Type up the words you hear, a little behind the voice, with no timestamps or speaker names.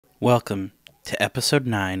Welcome to episode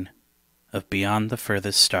 9 of Beyond the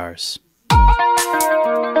Furthest Stars.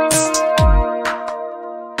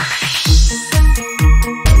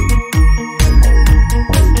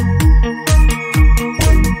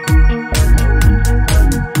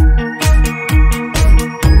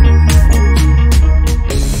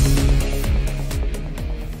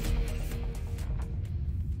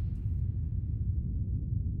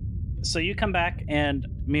 So you come back and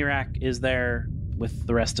Mirak is there with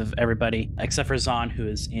the rest of everybody, except for Zahn, who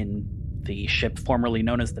is in the ship formerly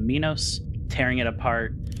known as the Minos, tearing it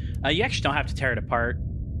apart. You actually don't have to tear it apart,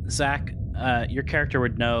 Zach. Your character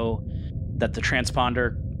would know that the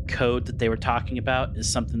transponder code that they were talking about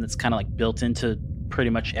is something that's kind of like built into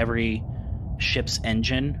pretty much every ship's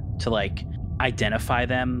engine to like identify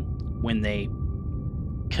them when they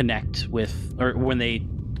connect with, or when they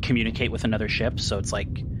communicate with another ship. So it's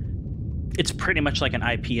like, it's pretty much like an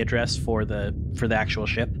IP address for the actual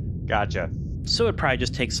ship. Gotcha. So it would probably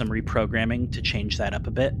just take some reprogramming to change that up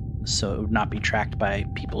a bit, so it would not be tracked by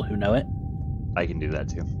people who know it. I can do that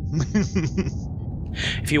too.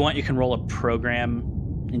 If you want, you can roll a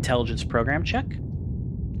intelligence program check.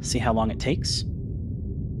 See how long it takes.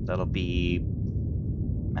 That'll be...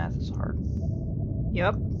 Math is hard.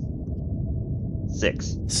 Yep.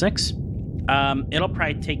 6. 6. It'll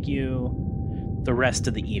probably take you the rest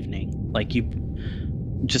of the evening, like you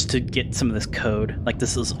just to get some of this code. Like,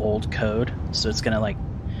 this is old code, so it's gonna like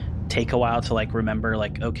take a while to like remember,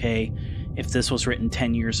 like, okay, if this was written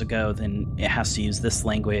 10 years ago, then it has to use this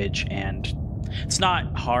language. And it's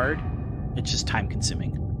not hard, it's just time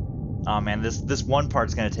consuming. Oh man, this one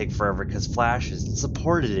part's gonna take forever because Flash isn't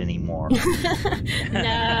supported anymore.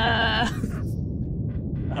 No.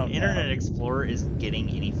 Oh, Internet Explorer isn't getting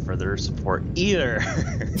any further support either.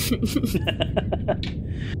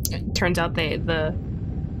 Turns out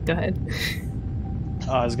go ahead.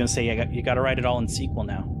 Oh, I was gonna say, you got to write it all in SQL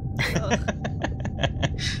now.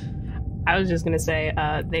 I was just gonna say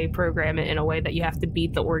they program it in a way that you have to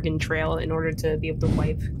beat the Oregon Trail in order to be able to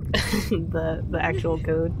wipe the actual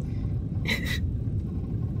code.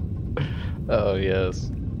 Oh yes.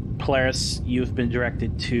 Polaris, you've been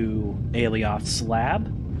directed to Alioth's lab,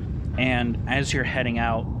 and as you're heading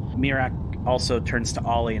out, Mirak also turns to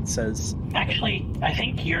Ollie and says, "Actually, I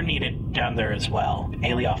think you're needed down there as well.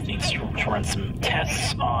 Alioth needs to run some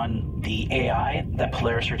tests on the AI that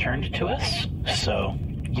Polaris returned to us, so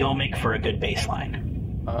you'll make for a good baseline."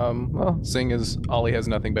 Well, seeing as Ollie has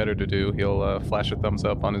nothing better to do, he'll flash a thumbs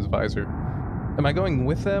up on his visor. Am I going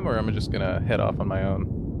with them, or am I just gonna head off on my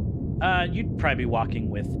own? You'd probably be walking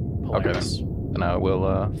with Polaris. Okay, then I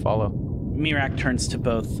will follow. Mirak turns to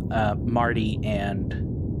both Marty and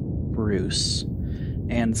Bruce,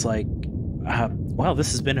 and it's like, well,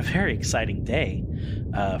 this has been a very exciting day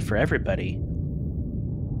for everybody.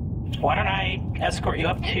 Why don't I escort you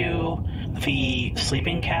up to the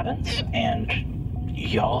sleeping cabins, and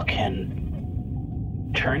y'all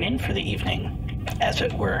can turn in for the evening, as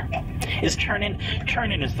it were. Turn in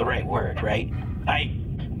is the right word, right?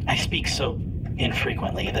 I speak so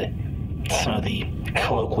infrequently that some of the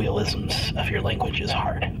colloquialisms of your language is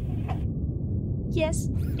hard. Yes,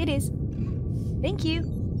 it is. Thank you.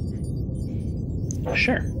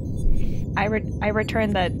 Sure. I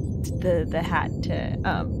return the hat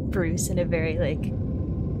to Bruce in a very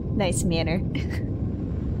nice manner.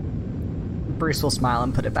 Bruce will smile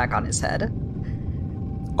and put it back on his head.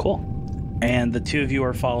 Cool. And the two of you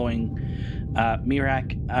are following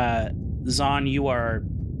Mirak. Zahn, you are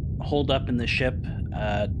holed up in the ship,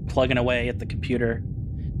 plugging away at the computer.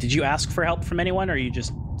 Did you ask for help from anyone, or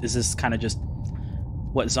is this kind of just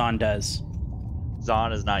what Zahn does?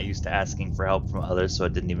 Zahn is not used to asking for help from others, so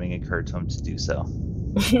it didn't even occur to him to do so.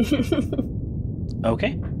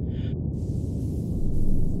 Okay.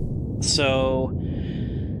 So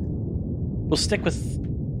we'll stick with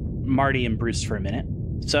Marty and Bruce for a minute.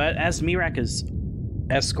 So as Mirak is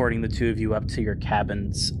escorting the two of you up to your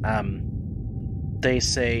cabins, they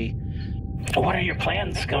say, "What are your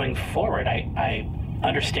plans going forward? I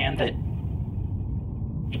understand that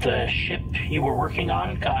the ship you were working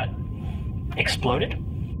on got exploded?"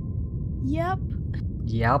 Yep.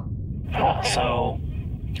 So,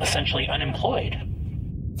 essentially unemployed.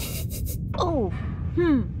 Oh,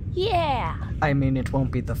 yeah. I mean, it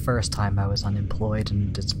won't be the first time I was unemployed,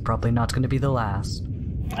 and it's probably not going to be the last.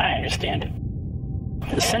 I understand.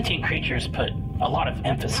 The sentient creatures put a lot of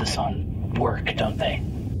emphasis on work, don't they?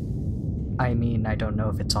 I mean, I don't know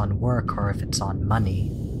if it's on work or if it's on money.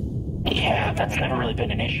 Yeah, that's never really been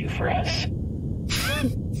an issue for us.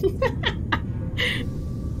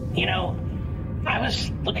 You know, I was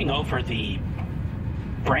looking over the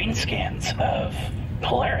brain scans of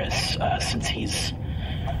Polaris, since he's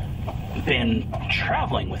been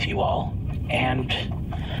traveling with you all, and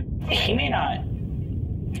he may not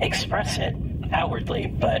express it outwardly,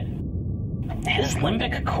 but his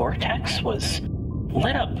limbic cortex was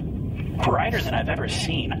lit up brighter than I've ever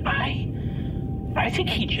seen. I think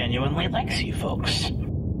he genuinely likes you folks.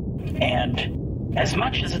 And as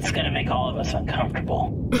much as it's going to make all of us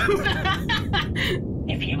uncomfortable,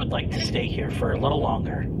 if you would like to stay here for a little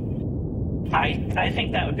longer, I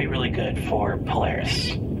think that would be really good for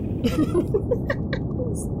Polaris.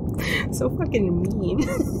 So fucking mean.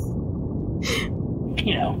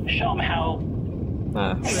 You know, show him how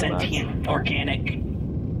sentient, organic,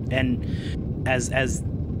 and as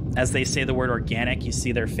they say the word organic, you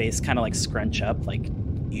see their face kind of like scrunch up, like,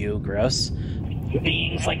 ew, gross.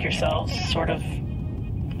 Beings like yourselves sort of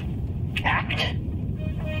act.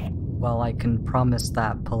 Well, I can promise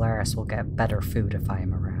that Polaris will get better food if I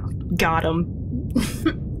am around. Got him.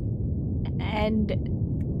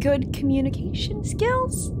 And good communication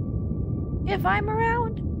skills if I'm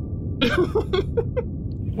around.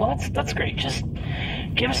 Well, that's great. Just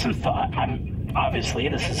give us some thought. Obviously,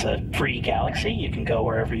 this is a free galaxy. You can go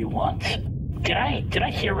wherever you want. Did I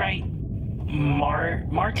hear right?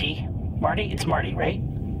 Marty? It's Marty, right?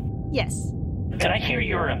 Yes. Did I hear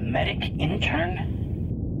you're a medic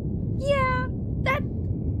intern? Yeah, that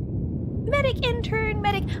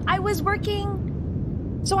medic. I was working.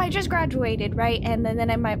 So I just graduated, right? And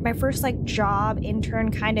then my first job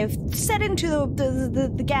intern kind of set into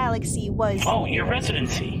the galaxy was. Oh, your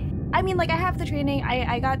residency. I mean, I have the training.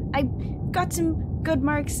 I got some good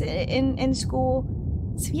marks in school.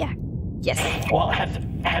 So yeah, yes. Well,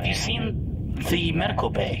 have you seen the medical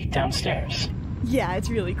bay downstairs? Yeah, it's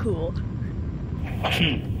really cool.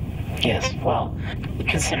 Yes. Well,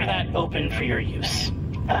 consider that open for your use.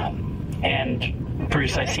 And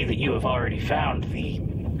Bruce, I see that you have already found the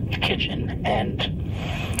kitchen, and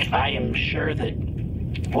I am sure that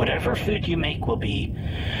whatever food you make will be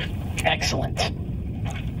excellent.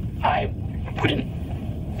 I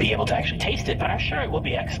wouldn't be able to actually taste it, but I'm sure it will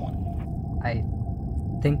be excellent. I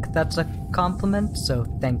think that's a compliment, so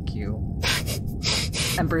thank you.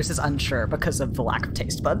 And Bruce is unsure because of the lack of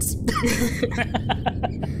taste buds.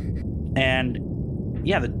 And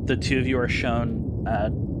yeah, the two of you are shown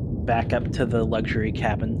back up to the luxury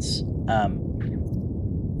cabins.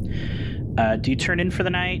 Do you turn in for the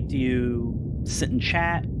night? Do you sit and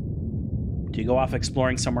chat? Do you go off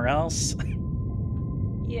exploring somewhere else?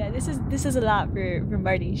 Yeah, this is a lot for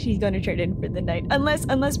Marty. She's going to turn in for the night,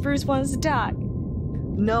 unless Bruce wants to talk.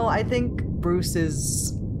 No, I think Bruce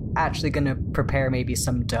is actually going to prepare maybe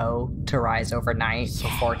some dough to rise overnight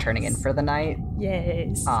before turning in for the night.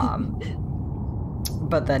 Yes.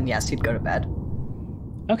 But then yes, he'd go to bed.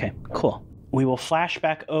 Okay, cool. We will flash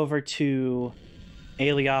back over to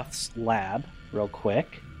Alioth's lab real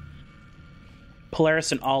quick.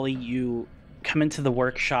 Polaris and Ollie, you come into the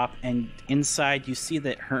workshop, and inside you see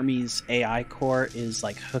that Hermes' AI core is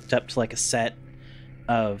hooked up to a set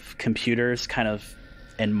of computers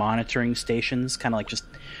and monitoring stations, just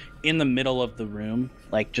in the middle of the room,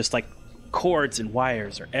 cords and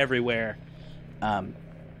wires are everywhere. And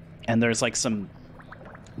there's some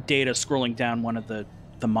data scrolling down one of the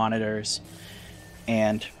monitors,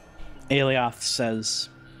 and Alioth says,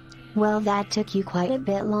 "Well, that took you quite a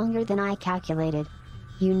bit longer than I calculated.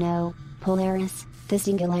 You know, Polaris, the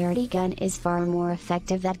Singularity Gun is far more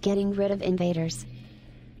effective at getting rid of invaders."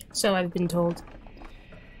 So I've been told.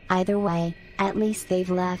 Either way, at least they've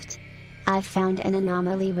left. I've found an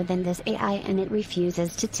anomaly within this AI and it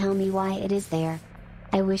refuses to tell me why it is there.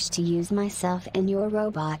 I wish to use myself and your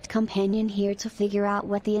robot companion here to figure out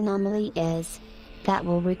what the anomaly is. That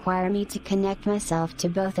will require me to connect myself to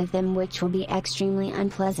both of them, which will be extremely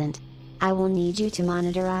unpleasant. I will need you to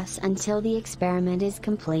monitor us until the experiment is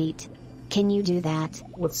complete. Can you do that?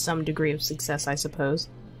 With some degree of success, I suppose.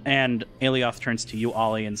 And Alioth turns to you,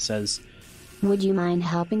 Ollie, and says, "Would you mind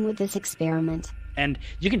helping with this experiment?" And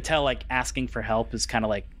you can tell, asking for help is kind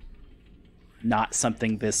of not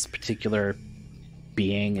something this particular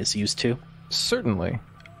being is used to. Certainly.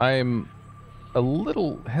 I'm a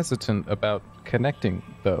little hesitant about connecting,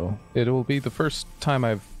 though. It will be the first time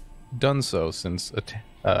I've done so since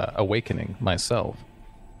awakening myself.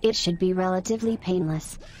 It should be relatively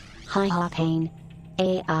painless. Ha ha pain.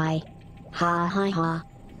 AI. Ha ha ha.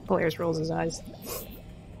 Polaris rolls his eyes.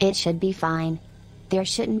 It should be fine. There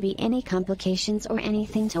shouldn't be any complications or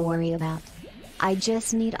anything to worry about. I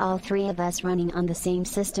just need all three of us running on the same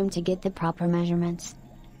system to get the proper measurements.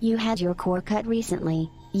 You had your core cut recently,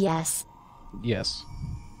 yes? Yes.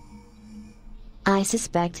 I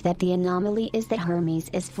suspect that the anomaly is that Hermes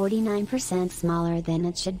is 49% smaller than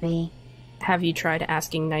it should be. Have you tried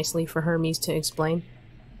asking nicely for Hermes to explain?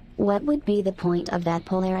 What would be the point of that,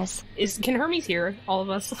 Polaris? Can Hermes hear all of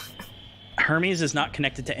us? Hermes is not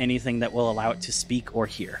connected to anything that will allow it to speak or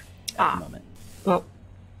hear at the moment. Well,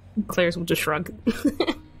 Claire's will just shrug.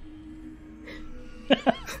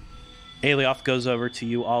 Alioth goes over to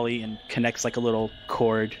you, Ollie, and connects like a little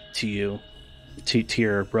cord to you, to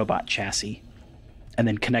your robot chassis, and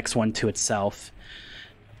then connects one to itself.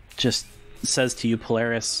 Just says to you,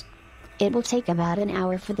 Polaris, It will take about an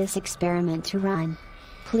hour for this experiment to run.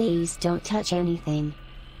 Please don't touch anything.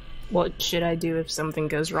 What should I do if something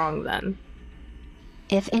goes wrong then?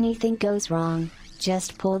 If anything goes wrong,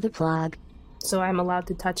 just pull the plug. So I'm allowed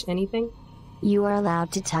to touch anything? You are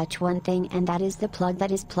allowed to touch one thing, and that is the plug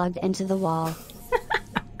that is plugged into the wall.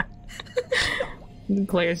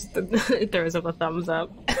 Claire throws up a thumbs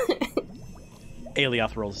up.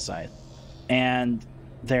 Alioth rolls aside. And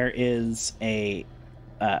there is a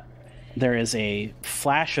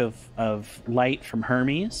flash of light from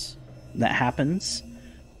Hermes that happens.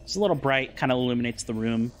 It's a little bright, kind of illuminates the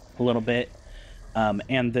room a little bit.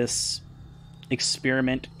 And this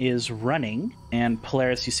experiment is running. And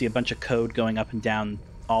Polaris, you see a bunch of code going up and down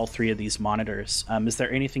all three of these monitors. Is there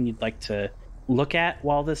anything you'd like to look at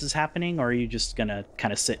while this is happening, or are you just gonna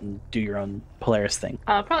kind of sit and do your own Polaris thing?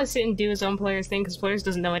 Probably sit and do his own Polaris thing, because Polaris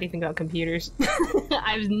doesn't know anything about computers.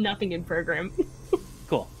 I have nothing in program.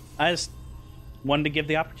 Cool. I just wanted to give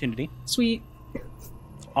the opportunity. Sweet.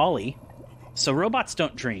 Ollie, so robots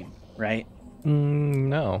don't dream, right?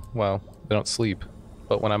 No. Well, they don't sleep.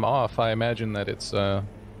 But when I'm off, I imagine that it's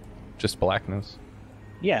just blackness.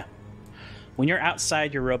 Yeah. When you're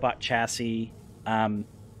outside your robot chassis,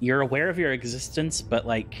 you're aware of your existence, but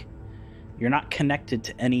like you're not connected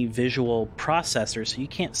to any visual processor, so you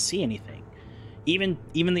can't see anything. Even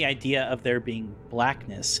the idea of there being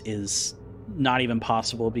blackness is not even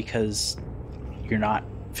possible because you're not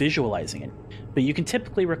visualizing it. But you can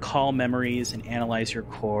typically recall memories and analyze your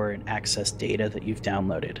core and access data that you've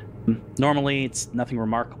downloaded. Normally, it's nothing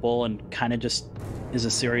remarkable and kind of just is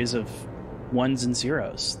a series of ones and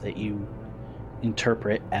zeros that you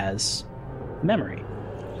interpret as memory.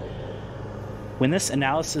 When this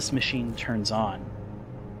analysis machine turns on,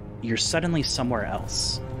 you're suddenly somewhere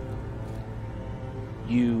else.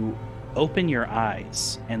 You open your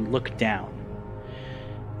eyes and look down.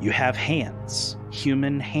 You have hands,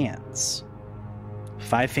 human hands,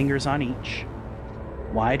 5 fingers on each,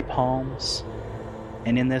 wide palms,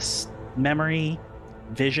 and in this memory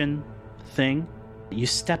vision thing, you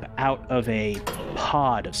step out of a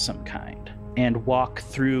pod of some kind and walk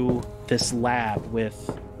through this lab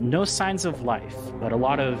with no signs of life, but a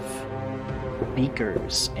lot of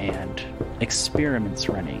beakers and experiments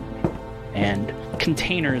running and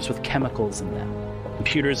containers with chemicals in them,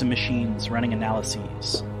 computers and machines running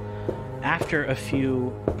analyses. After a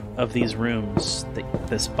few of these rooms that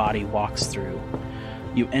this body walks through,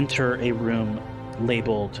 you enter a room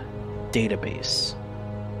labeled database.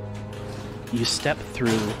 You step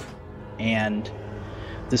through, and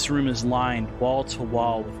this room is lined wall to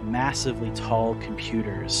wall with massively tall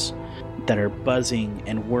computers that are buzzing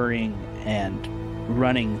and whirring and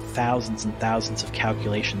running thousands and thousands of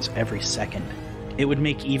calculations every second. It would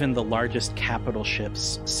make even the largest capital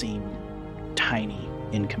ships seem tiny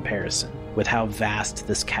in comparison with how vast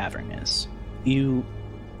this cavern is. You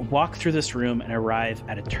walk through this room and arrive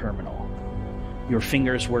at a terminal. Your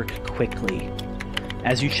fingers work quickly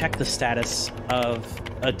as you check the status of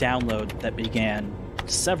a download that began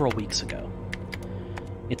several weeks ago.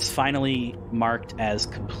 It's finally marked as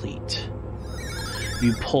complete.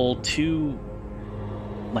 You pull 2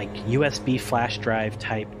 USB flash drive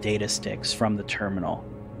type data sticks from the terminal,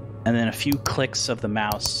 and then a few clicks of the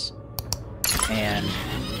mouse, and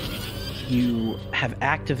you have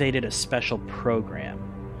activated a special program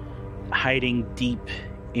hiding deep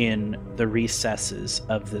in the recesses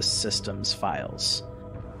of this system's files.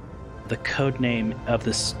 The codename of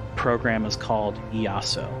this program is called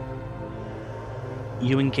IASO.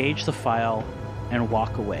 You engage the file and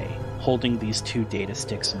walk away, holding these 2 data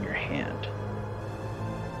sticks in your hand.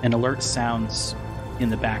 An alert sounds in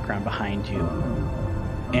the background behind you,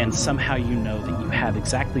 and somehow you know that you have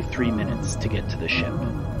exactly 3 minutes to get to the ship.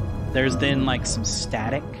 There's then some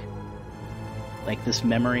static, like this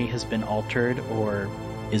memory has been altered or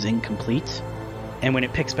is incomplete. And when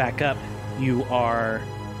it picks back up, you are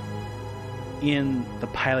in the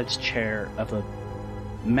pilot's chair of a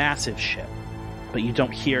massive ship, but you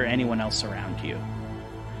don't hear anyone else around you.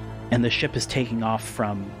 And the ship is taking off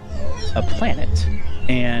from a planet,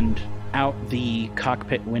 and Out the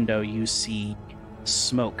cockpit window, you see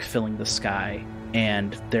smoke filling the sky,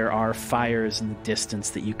 and there are fires in the distance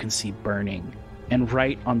that you can see burning. And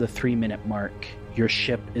right on the 3-minute mark, your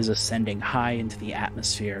ship is ascending high into the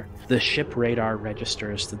atmosphere. The ship radar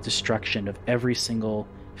registers the destruction of every single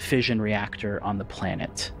fission reactor on the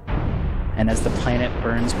planet. And as the planet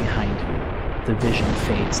burns behind you, the vision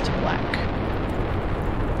fades to black.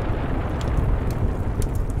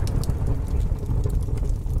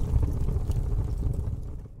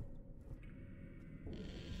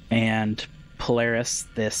 And Polaris,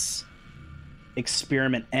 this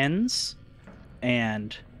experiment ends,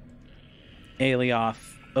 and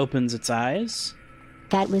Alioth opens its eyes.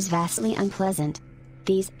 That was vastly unpleasant.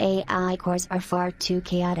 These AI cores are far too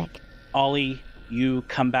chaotic. Ollie, you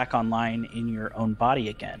come back online in your own body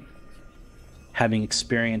again, having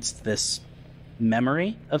experienced this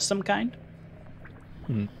memory of some kind.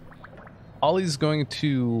 Ollie's going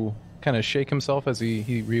to kind of shake himself as he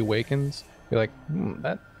reawakens. Be like,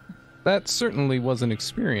 that certainly was an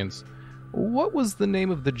experience. What was the name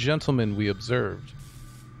of the gentleman we observed?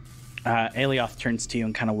 Alioth turns to you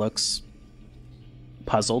and kind of looks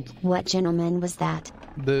puzzled. What gentleman was that?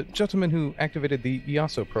 The gentleman who activated the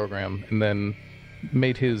IASO program and then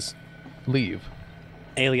made his leave.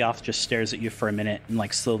 Alioth just stares at you for a minute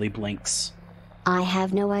and slowly blinks. I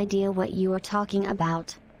have no idea what you are talking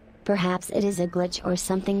about. Perhaps it is a glitch or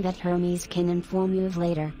something that Hermes can inform you of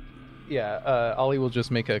later. Yeah, Ollie will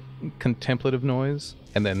just make a contemplative noise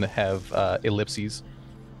and then have ellipses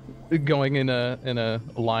going in a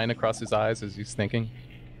line across his eyes as he's thinking.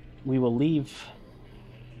 We will leave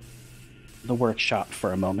the workshop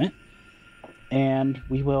for a moment, and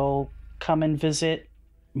we will come and visit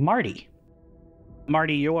Marty.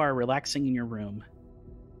 Marty, you are relaxing in your room.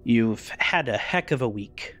 You've had a heck of a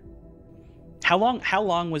week. How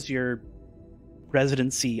long was your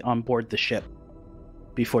residency on board the ship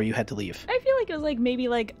before you had to leave? I feel like it was maybe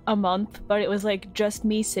a month, but it was just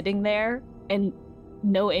me sitting there and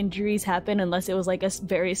no injuries happened unless it was a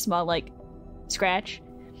very small scratch.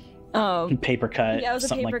 Paper cut. Yeah, it was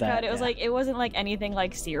a paper cut. That, it was it wasn't anything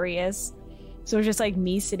serious. So it was just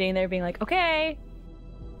me sitting there being okay,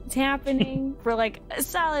 it's happening for a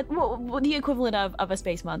solid, the equivalent of a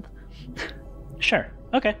space month. Sure.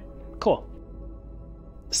 Okay. Cool.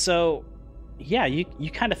 So, yeah, you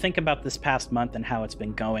kind of think about this past month and how it's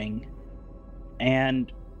been going, and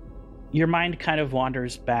your mind kind of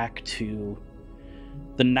wanders back to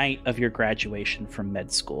the night of your graduation from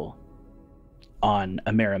med school on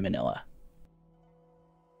Amera Manila.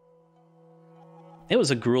 It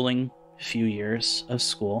was a grueling few years of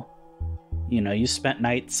school. You spent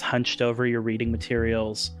nights hunched over your reading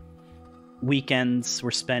materials. Weekends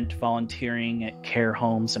were spent volunteering at care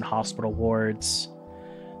homes and hospital wards.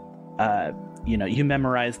 You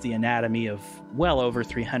memorized the anatomy of well over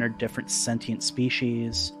 300 different sentient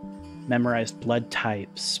species, memorized blood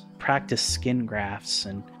types, practiced skin grafts,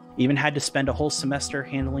 and even had to spend a whole semester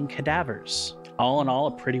handling cadavers. All in all,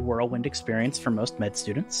 a pretty whirlwind experience for most med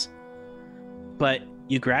students. But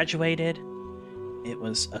you graduated, it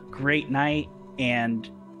was a great night, and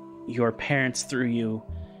your parents threw you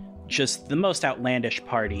just the most outlandish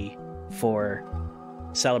party for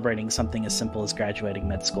celebrating something as simple as graduating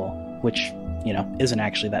med school, which, isn't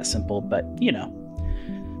actually that simple, but,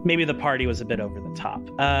 maybe the party was a bit over the top.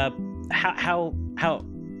 How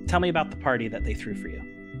tell me about the party that they threw for you.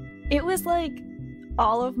 It was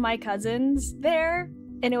all of my cousins there,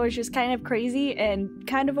 and it was just kind of crazy and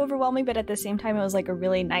kind of overwhelming, but at the same time it was a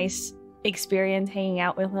really nice experience hanging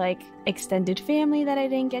out with extended family that I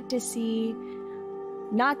didn't get to see.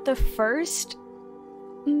 Not the first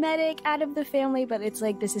medic out of the family, but it's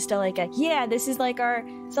this is still this is our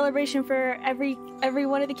celebration for every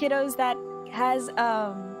one of the kiddos that has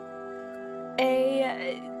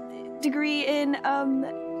a degree in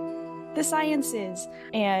the sciences.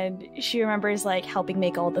 And she remembers helping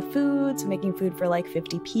make all the foods, making food for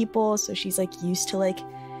 50 people, so she's used to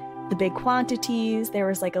the big quantities. There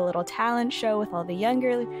was a little talent show with all the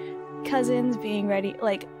younger cousins being ready,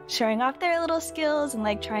 showing off their little skills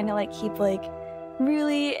and trying to keep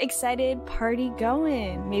really excited party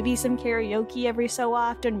going. Maybe some karaoke every so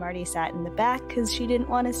often. Marty sat in the back because she didn't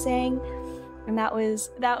want to sing, and that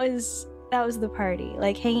was the party,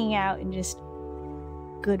 hanging out and just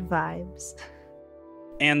good vibes.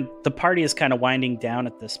 And the party is kind of winding down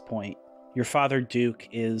at this point. Your father, Duke,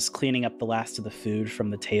 is cleaning up the last of the food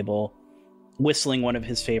from the table, whistling one of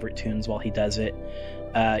his favorite tunes while he does it.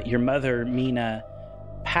 Your mother, Mina,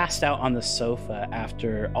 passed out on the sofa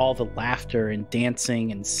after all the laughter and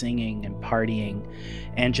dancing and singing and partying,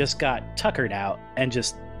 and just got tuckered out and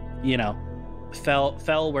just,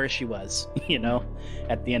 fell where she was,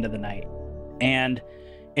 at the end of the night. And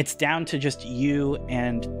it's down to just you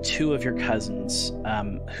and two of your cousins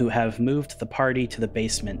who have moved the party to the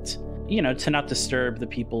basement, to not disturb the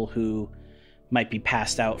people who might be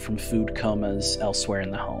passed out from food comas elsewhere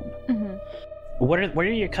in the home. Mm-hmm. What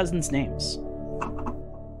are your cousins' names?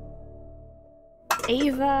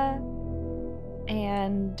 Ava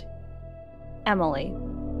and Emily.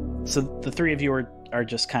 So the three of you are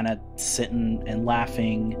just kind of sitting and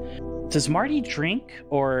laughing. Does Marty drink,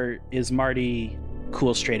 or is Marty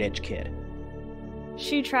cool straight edge kid?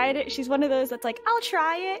 She tried it. She's one of those that's like, I'll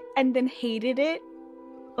try it, and then hated it.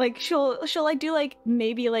 Like she'll like do like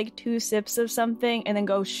maybe like 2 sips of something and then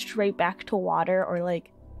go straight back to water or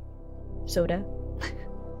like soda.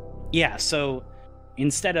 Yeah, so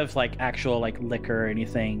instead of like actual like liquor or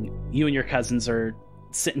anything, you and your cousins are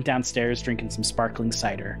sitting downstairs drinking some sparkling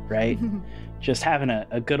cider, right? Just having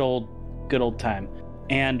a good old time.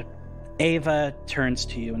 And Ava turns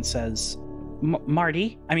to you and saes,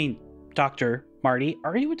 Dr. Marty,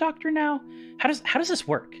 are you a doctor now? How does this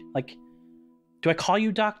work? Like, do I call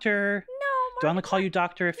you doctor? No, Marty, do I only call you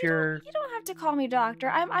doctor if you're... You don't have to call me doctor.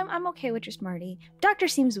 I'm okay with just Marty. Doctor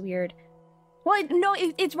seems weird. Well, no,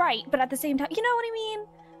 it's right, but at the same time, you know what I mean?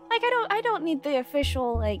 Like, I don't need the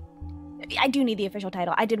official, like... I do need the official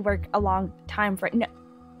title. I did work a long time for it. No,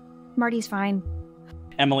 Marty's fine.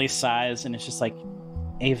 Emily sighs and it's just like,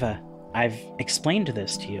 Ava, I've explained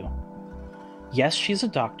this to you. Yes, she's a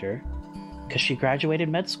doctor because she graduated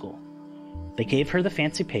med school. They gave her the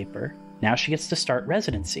fancy paper. Now she gets to start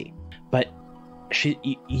residency. But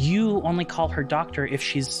you only call her doctor if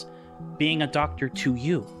she's being a doctor to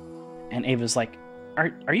you. And Ava's like,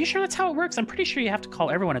 are you sure that's how it works? I'm pretty sure you have to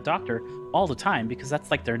call everyone a doctor all the time because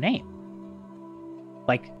that's like their name.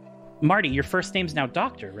 Like, Marty, your first name's now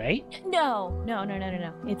Doctor, right? No.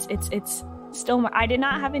 It's still... I did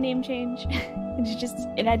not have a name change. It's just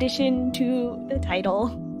in addition to the title.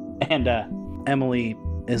 And Emily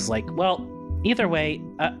is like, well, either way,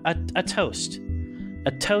 a toast.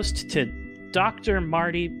 A toast to Dr.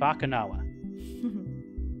 Marty Bakanawa.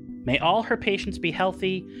 May all her patients be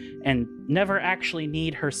healthy and never actually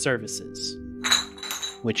need her services.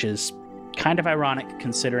 Which is kind of ironic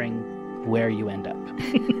considering where you end up.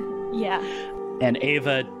 Yeah. And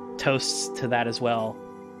Ava toasts to that as well.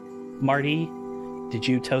 Marty, did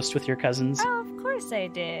you toast with your cousins? Oh, of course I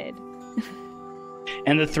did.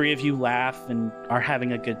 And the three of you laugh and are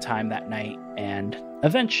having a good time that night. And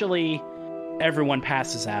eventually, everyone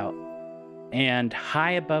passes out. And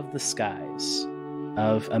high above the skies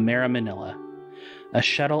of Amera, Manila, a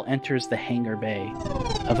shuttle enters the hangar bay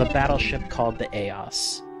of a battleship called the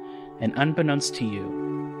Eos. And unbeknownst to you,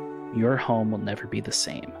 your home will never be the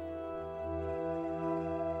same.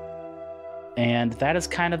 And that is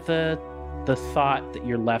kind of the thought that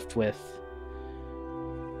you're left with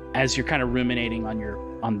as you're kind of ruminating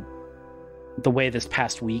on the way this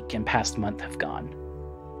past week and past month have gone.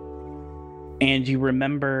 And you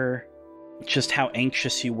remember just how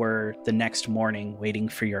anxious you were the next morning waiting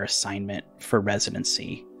for your assignment for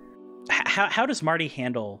residency. How does Marty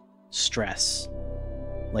handle stress?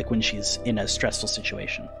 Like when she's in a stressful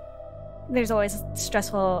situation? There's always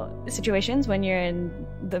stressful situations when you're in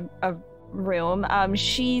a room.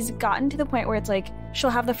 She's gotten to the point where it's like she'll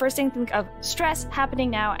have the first thing to think of stress happening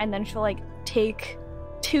now, and then she'll like take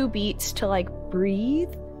 2 beats to like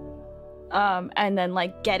breathe, and then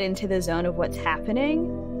like get into the zone of what's happening.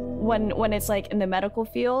 When it's like in the medical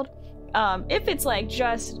field, if it's like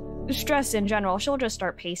just stress in general, she'll just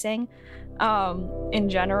start pacing, in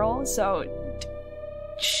general. So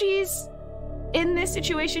she's in this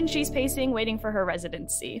situation, she's pacing, waiting for her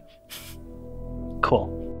residency.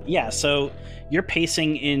 Cool. Yeah, so you're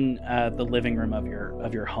pacing in the living room of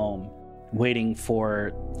your home, waiting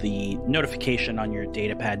for the notification on your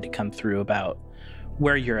datapad to come through about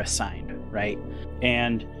where you're assigned, right?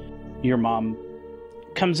 And your mom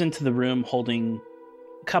comes into the room holding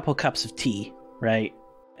a couple cups of tea, right?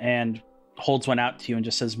 And holds one out to you and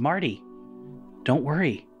just says, Marty, don't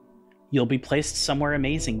worry. You'll be placed somewhere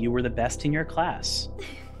amazing. You were the best in your class.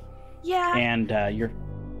 Yeah. And you're...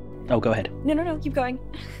 Oh, go ahead. No, keep going.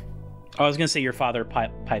 I was going to say your father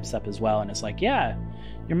pipes up as well and is like, yeah,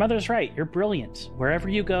 your mother's right. You're brilliant. Wherever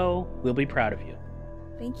you go, we'll be proud of you.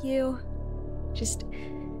 Thank you. Just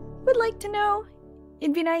would like to know.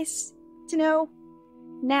 It'd be nice to know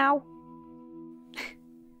now.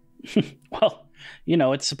 Well,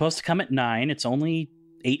 it's supposed to come at 9. It's only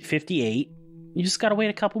 8:58. You just gotta wait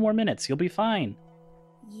a couple more minutes. You'll be fine.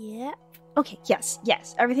 Yep. Okay, yes.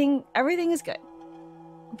 Everything is good.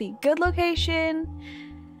 It'll be good location.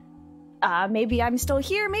 maybe I'm still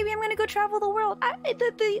here. Maybe I'm going to go travel the world,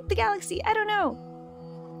 the galaxy. I don't know.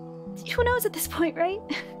 Who knows at this point, right?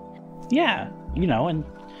 Yeah, and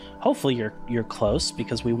hopefully you're close,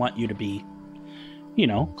 because we want you to be,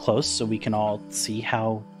 close so we can all see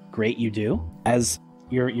how great you do. As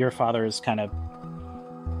your father is kind of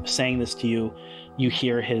saying this to you, you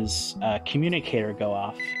hear his communicator go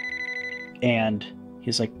off, and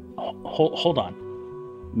he's like, hold on.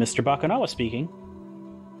 Mr. Bakunawa speaking.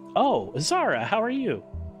 Oh, Zara, how are you?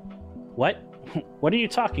 What? What are you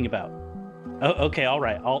talking about? Oh, okay, all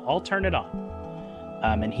right, I'll turn it on.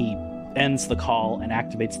 And he ends the call and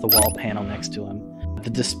activates the wall panel next to him. The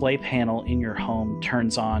display panel in your home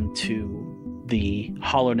turns on to the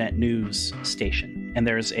HoloNet news station, and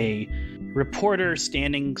there's a reporter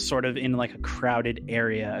standing sort of in like a crowded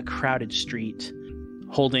area, a crowded street,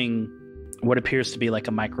 holding what appears to be like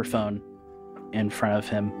a microphone in front of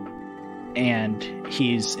him. And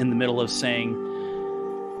he's in the middle of saying,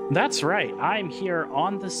 "That's right, I'm here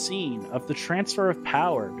on the scene of the transfer of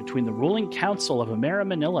power between the ruling council of Amera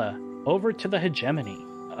Manila over to the hegemony.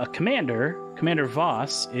 Commander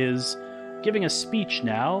Voss, is giving a speech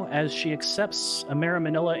now as she accepts Amera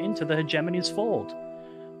Manila into the hegemony's fold.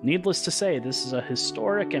 Needless to say, this is a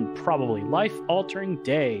historic and probably life-altering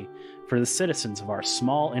day for the citizens of our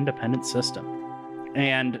small independent system."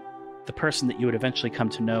 And the person that you would eventually come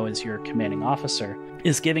to know as your commanding officer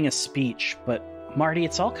is giving a speech, but Marty,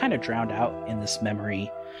 it's all kind of drowned out in this memory,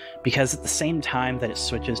 because at the same time that it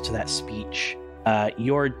switches to that speech,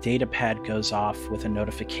 your data pad goes off with a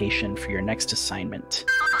notification for your next assignment.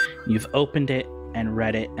 You've opened it and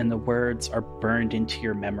read it, and the words are burned into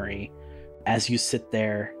your memory as you sit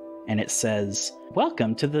there, and it says,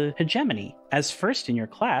 "Welcome to the hegemony. As first in your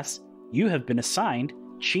class, you have been assigned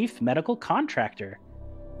Chief Medical Contractor.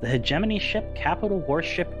 The hegemony ship Capital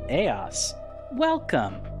Warship Eos.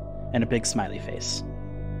 Welcome." And a big smiley face.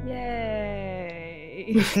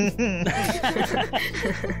 Yay.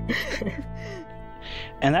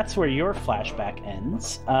 And that's where your flashback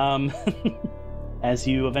ends. As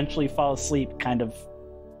you eventually fall asleep, kind of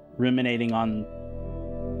ruminating on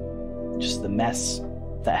just the mess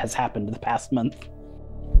that has happened the past month.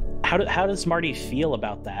 How does Marty feel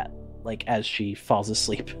about that, like, as she falls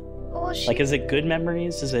asleep? Well, Like, is it good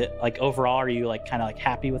memories? Is it, like, overall, are you, like, kind of, like,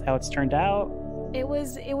 happy with how it's turned out? It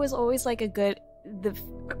was always like the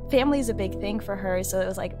family's a big thing for her, so it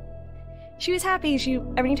was like she was happy.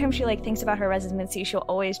 Every time she like thinks about her residency, she'll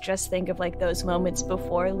always just think of like those moments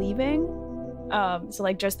before leaving. So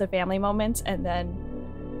like just the family moments, and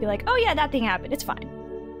then be like, "Oh yeah, that thing happened. It's fine.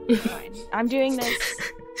 It's fine. I'm doing this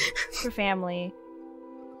for family,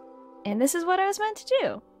 and this is what I was meant to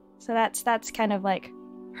do." So that's kind of like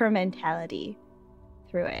her mentality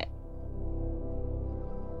through it.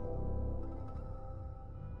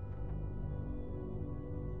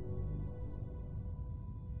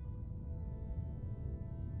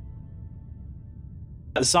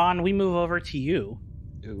 Zahn, we move over to you.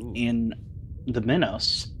 Ooh. In the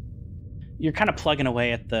Minos. You're kind of plugging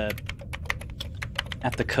away at the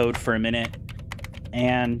code for a minute,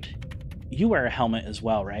 and you wear a helmet as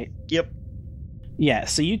well, right? Yep. Yeah,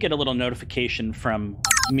 so you get a little notification from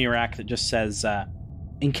Mirak that just says,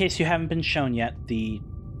 in case you haven't been shown yet, the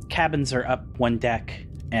cabins are up one deck,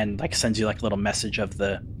 and like sends you like a little message of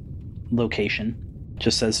the location.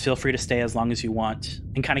 Just says, feel free to stay as long as you want,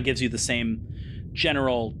 and kind of gives you the same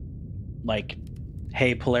general, like,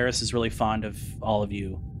 hey, Polaris is really fond of all of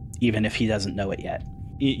you, even if he doesn't know it yet.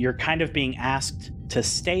 You're kind of being asked to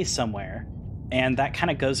stay somewhere, and that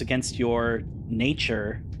kind of goes against your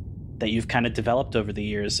nature that you've kind of developed over the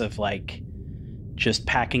years of, like, just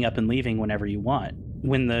packing up and leaving whenever you want.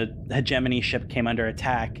 When the hegemony ship came under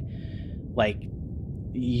attack, like,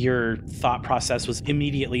 your thought process was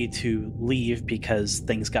immediately to leave because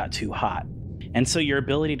things got too hot. And so your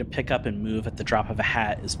ability to pick up and move at the drop of a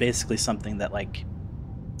hat is basically something that, like,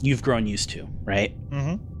 you've grown used to, right?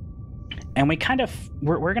 Mm-hmm. And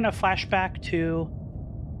we're going to flash back to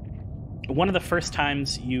one of the first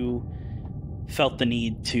times you felt the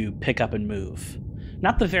need to pick up and move.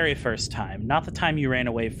 Not the very first time, not the time you ran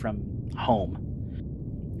away from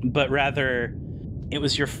home, but rather it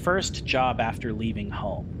was your first job after leaving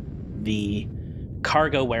home. The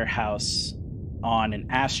cargo warehouse on an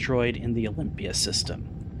asteroid in the Olympia system.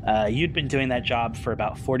 You'd been doing that job for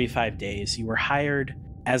about 45 days. You were hired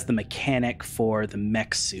as the mechanic for the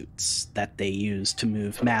mech suits that they use to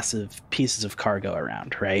move massive pieces of cargo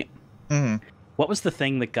around, right? Mm-hmm. What was the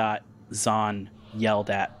thing that got Zahn yelled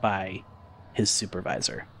at by his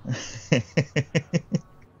supervisor?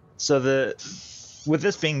 So with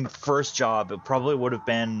this being first job, it probably would have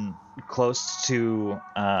been close to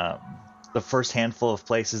the first handful of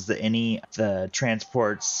places that the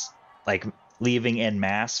transports like leaving en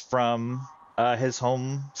masse from his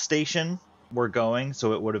home station were going,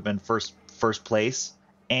 so it would have been first place.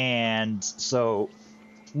 And so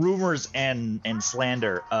rumors and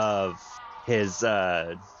slander of his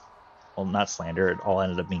well, not slander, it all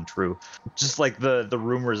ended up being true, just like the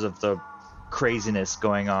rumors of the craziness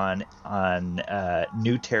going on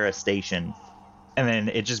New Terra Station, and then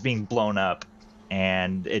it just being blown up,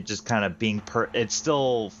 and it just kind of being it's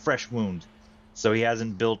still fresh wound, so he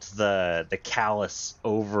hasn't built the callus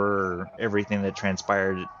over everything that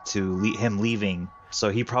transpired to him leaving. So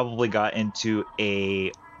he probably got into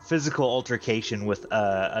a physical altercation with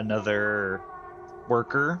another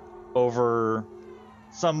worker over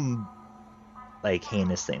some like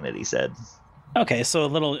heinous thing that he said. Okay, so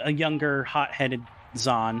a younger, hot-headed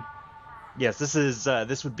Zahn. Yes,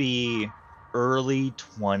 this would be early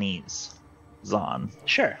 20s Zahn.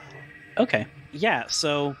 Sure. Okay. Yeah,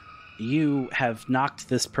 so you have knocked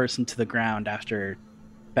this person to the ground after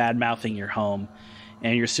bad-mouthing your home,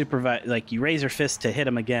 and your supervisor, like, you raise your fist to hit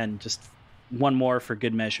him again, just one more for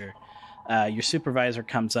good measure. Your supervisor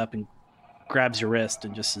comes up and grabs your wrist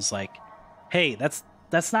and just is like, "Hey, that's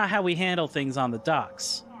not how we handle things on the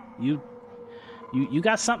docks. You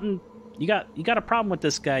got something. You got a problem with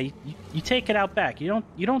this guy. You take it out back. You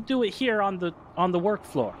don't do it here on the work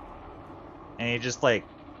floor." And he just like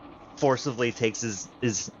forcibly takes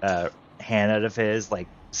his hand out of his, like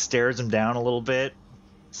stares him down a little bit,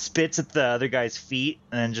 spits at the other guy's feet,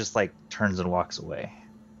 and then just like turns and walks away.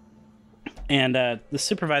 And the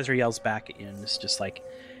supervisor yells back at you and is just like,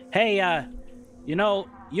 "Hey, you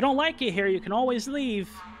don't like it here. You can always leave."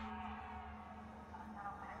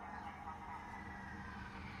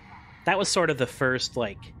 That was sort of the first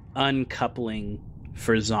like uncoupling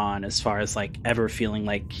for Zahn, as far as like ever feeling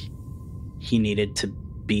like he needed to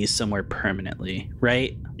be somewhere permanently,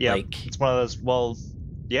 right? Yeah, like, it's one of those, well,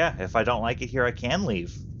 yeah, if I don't like it here, I can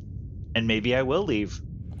leave, and maybe I will leave.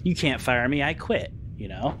 You can't fire me, I quit, you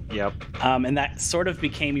know? Yep. And that sort of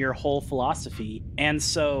became your whole philosophy. And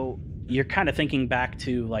so you're kind of thinking back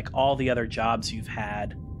to like all the other jobs you've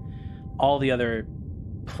had, all the other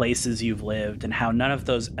places you've lived, and how none of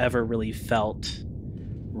those ever really felt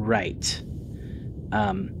right.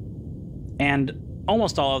 And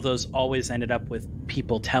almost all of those always ended up with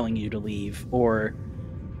people telling you to leave or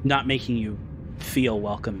not making you feel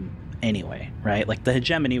welcome anyway, right? Like the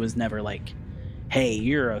hegemony was never like, "Hey,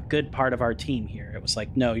 you're a good part of our team here." It was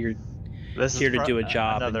like, "No, you're here to do a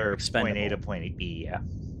job." Another point A to point B, yeah.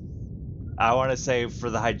 I want to say for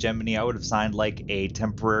the hegemony, I would have signed like a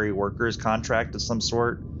temporary workers contract of some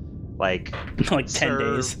sort, like 10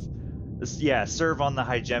 days. Yeah, serve on the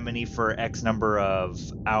hegemony for X number of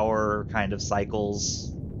hour kind of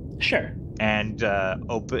cycles. Sure. And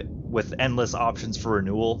open with endless options for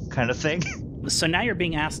renewal kind of thing. So now you're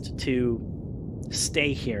being asked to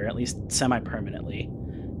stay here, at least semi-permanently.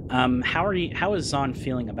 How is Zahn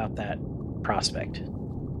feeling about that prospect?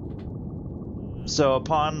 So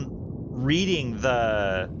upon reading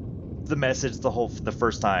the message the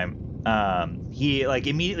first time, he like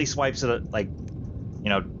immediately swipes it, like, you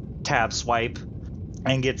know, tab swipe,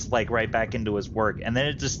 and gets like right back into his work. And then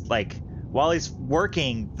it just like, while he's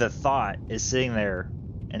working, the thought is sitting there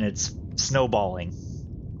and it's snowballing,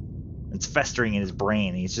 it's festering in his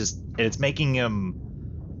brain. It's making him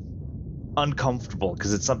uncomfortable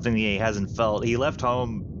because it's something that he hasn't felt. He left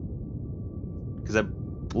home because I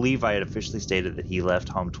believe I had officially stated that he left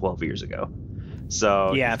home 12 years ago.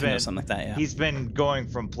 So yeah, I think it was something like that. Yeah, he's been going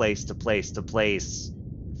from place to place to place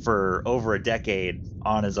for over a decade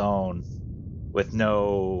on his own with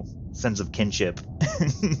no sense of kinship.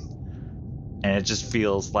 And it just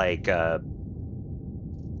feels like a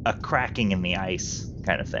cracking in the ice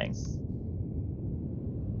kind of thing.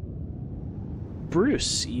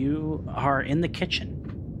 Bruce, you are in the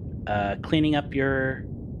kitchen, cleaning up your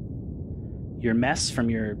mess from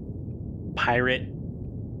your pirate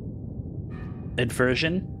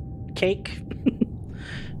aversion cake.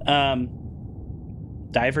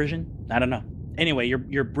 Diversion? I don't know. Anyway,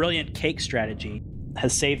 your brilliant cake strategy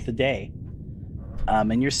has saved the day.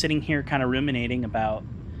 And you're sitting here kind of ruminating about,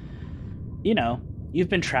 you know, you've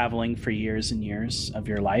been traveling for years and years of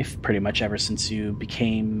your life, pretty much ever since you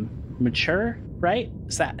became mature, right?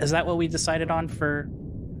 Is that what we decided on for?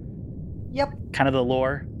 Yep. Kind of the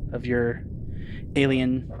lore of your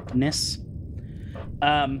alienness.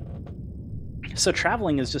 So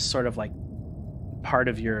traveling is just sort of like part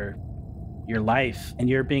of your life, and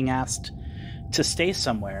you're being asked to stay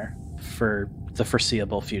somewhere for the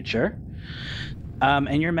foreseeable future.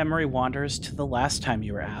 And your memory wanders to the last time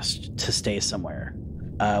you were asked to stay somewhere.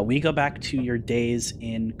 we go back to your days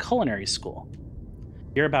in culinary school.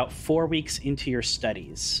 You're about 4 weeks into your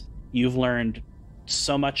studies. You've learned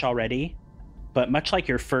so much already, but much like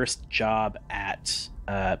your first job at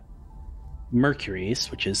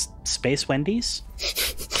Mercury's, which is Space Wendy's,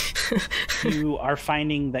 you are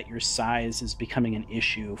finding that your size is becoming an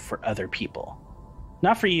issue for other people.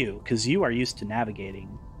 Not for you, because you are used to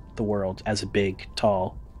navigating the world as a big,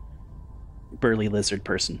 tall, burly lizard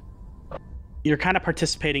person. You're kind of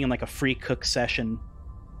participating in like a free cook session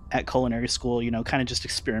at culinary school, kind of just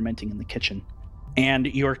experimenting in the kitchen. And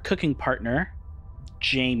your cooking partner,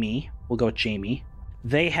 Jamie, we'll go with Jamie,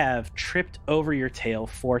 they have tripped over your tail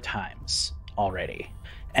 4 times already.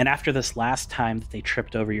 And after this last time that they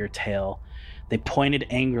tripped over your tail, they pointed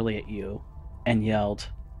angrily at you and yelled,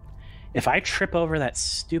 "If I trip over that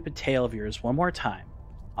stupid tail of yours one more time,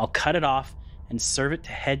 I'll cut it off and serve it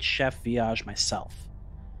to head chef Viage myself."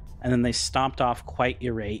 And then they stomped off quite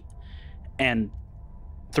irate and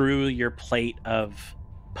threw your plate of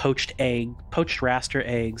poached raster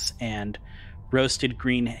eggs and roasted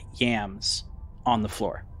green yams on the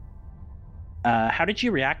floor. How did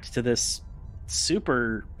you react to this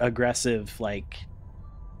super aggressive,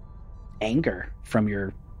 anger from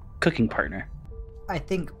your cooking partner? I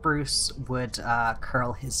think Bruce would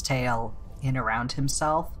curl his tail in around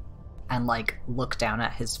himself and look down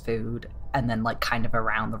at his food and then kind of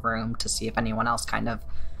around the room to see if anyone else kind of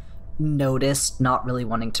noticed, not really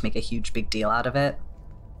wanting to make a huge big deal out of it.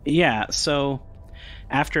 Yeah, so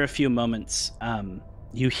after a few moments,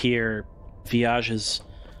 you hear Viage's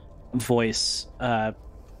voice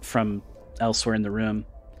from elsewhere in the room,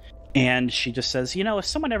 and she just says, if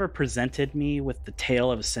someone ever presented me with the tail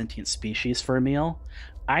of a sentient species for a meal,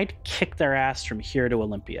 I'd kick their ass from here to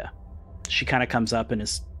Olympia. She kind of comes up and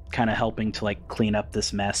is kind of helping to clean up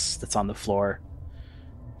this mess that's on the floor,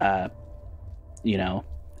 and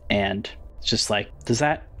it's just does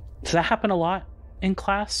that happen a lot in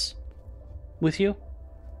class with you?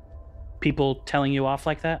 People telling you off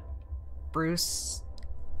like that? Bruce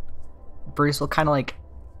will kind of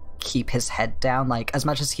keep his head down, as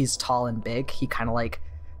much as he's tall and big, he kind of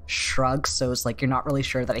shrugs, so it's you're not really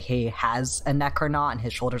sure that he has a neck or not, and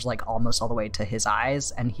his shoulders almost all the way to his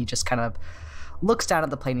eyes, and he just kind of looks down at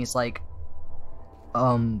the plate and he's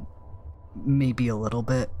maybe a little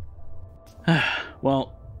bit.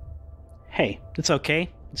 Well, hey, it's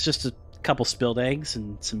okay. It's just a couple spilled eggs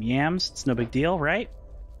and some yams. It's no big deal, right?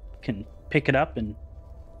 Can pick it up and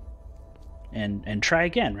try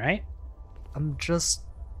again, right? I'm just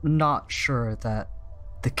not sure that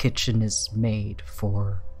the kitchen is made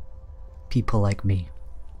for people like me.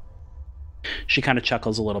 She kind of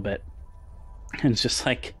chuckles a little bit and it's just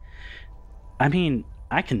I mean,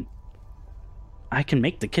 I can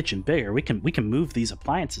make the kitchen bigger. We can move these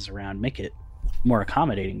appliances around, make it more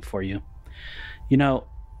accommodating for you.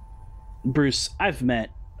 Bruce, I've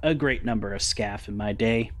met a great number of scaff in my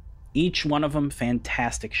day, each one of them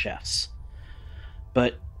fantastic chefs.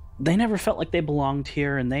 But they never felt like they belonged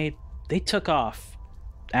here, and they took off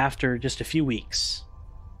after just a few weeks.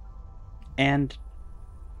 And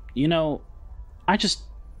I just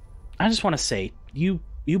want to say you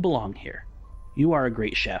belong here. You are a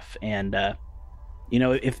great chef, and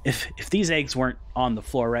if these eggs weren't on the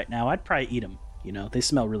floor right now, I'd probably eat them. They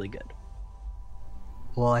smell really good.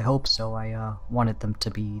 Well, I hope so. I wanted them to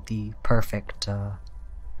be the perfect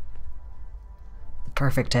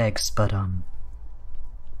eggs, but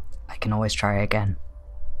I can always try again.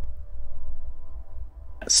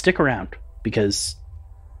 Stick around, because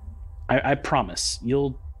I promise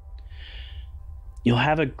you'll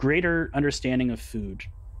have a greater understanding of food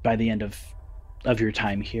by the end of your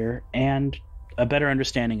time here, and a better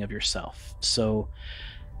understanding of yourself. So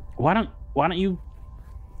why don't you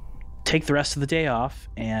take the rest of the day off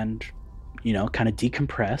and kind of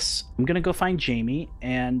decompress. I'm gonna go find Jamie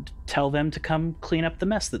and tell them to come clean up the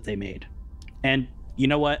mess that they made. And you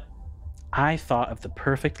know what? I thought of the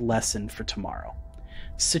perfect lesson for tomorrow.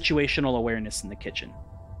 Situational awareness in the kitchen.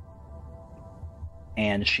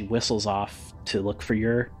 And she whistles off to look for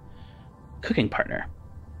your cooking partner.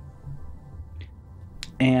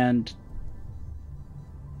 And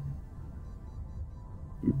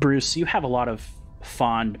Bruce, you have a lot of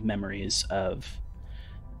fond memories of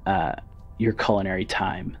your culinary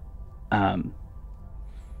time. And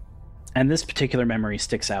this particular memory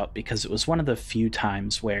sticks out because it was one of the few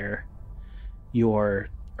times where your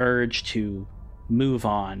urge to move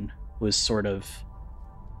on was sort of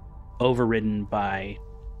overridden by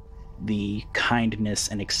the kindness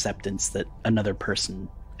and acceptance that another person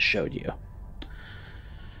showed you.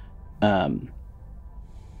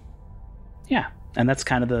 Yeah, and that's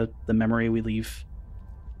kind of the memory we leave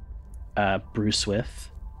Bruce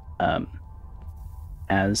with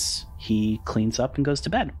as he cleans up and goes to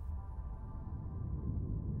bed.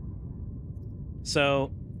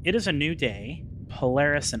 So it is a new day.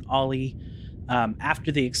 Polaris and Ollie,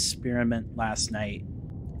 after the experiment last night,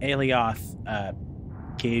 Alioth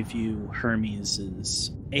gave you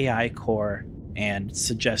Hermes' AI core and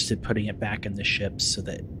suggested putting it back in the ship so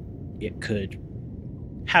that it could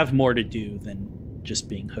have more to do than just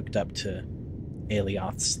being hooked up to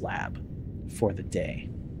Alioth's lab for the day,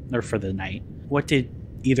 or for the night. What did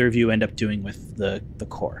either of you end up doing with the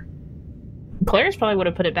core? Polaris probably would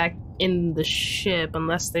have put it back in the ship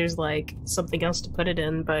unless there's like something else to put it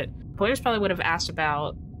in, but Polaris probably would have asked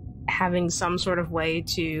about having some sort of way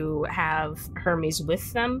to have Hermes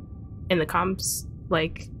with them in the comms,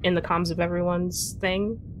 like in the comms of everyone's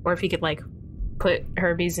thing, or if he could like put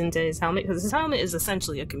Hermes into his helmet, because his helmet is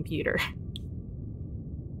essentially a computer.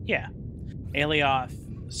 Yeah.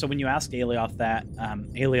 Alioth, so when you asked Alioth that,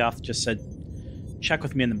 Alioth just said, check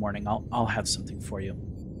with me in the morning, I'll have something for you.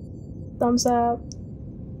 Thumbs up.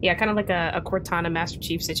 Yeah, kind of like a Cortana Master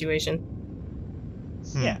Chief situation.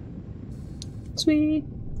 Yeah. Sweet.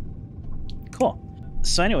 Cool.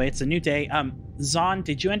 So anyway, it's a new day. Zahn,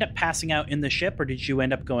 did you end up passing out in the ship, or did you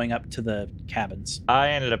end up going up to the cabins? I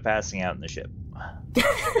ended up passing out in the ship. That's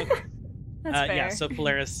fair. Yeah, so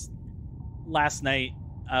Polaris, last night,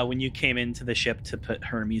 when you came into the ship to put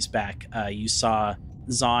Hermes back, you saw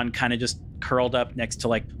Zahn kind of just curled up next to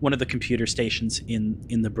like one of the computer stations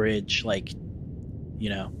in the bridge, like, you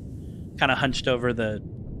know, kind of hunched over the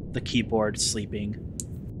keyboard, sleeping.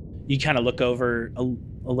 You kind of look over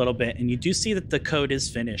a little bit, and you do see that the code is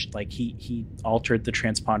finished. Like he altered the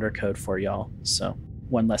transponder code for y'all, so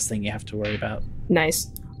one less thing you have to worry about.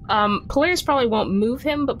 Nice. Polaris probably won't move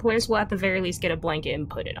him, but Polaris will at the very least get a blanket and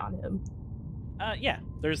put it on him. Yeah,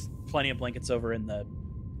 there's plenty of blankets over in the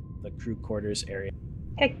crew quarters area.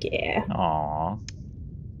 Heck yeah. Aww.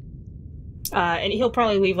 And he'll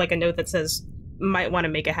probably leave like a note that says, might want to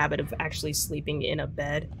make a habit of actually sleeping in a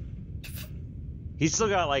bed. He's still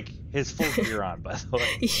got like his full gear on, by the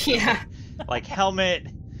way. Yeah. Like helmet.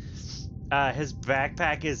 His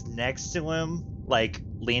backpack is next to him, like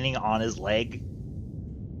leaning on his leg.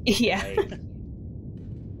 Yeah. Like,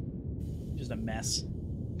 Just a mess.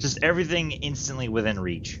 just everything instantly within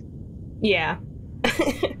reach. Yeah.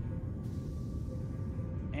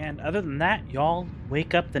 And other than that, y'all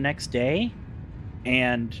wake up the next day,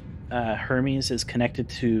 and Hermes is connected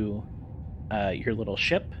to your little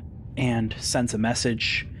ship and sends a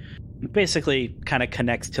message. Basically, kind of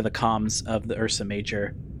connects to the comms of the Ursa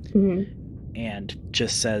Major, and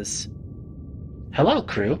just says, Hello,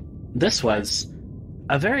 crew. This was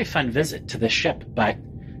a very fun visit to the ship, but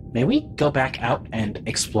may we go back out and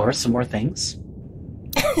explore some more things?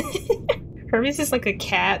 Hermes is like a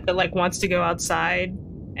cat that like wants to go outside,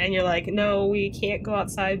 and you're like, no, we can't go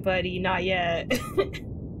outside, buddy, not yet.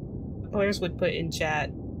 Polaris would put in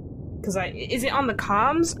chat, because is it on the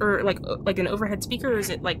comms or like an overhead speaker, or is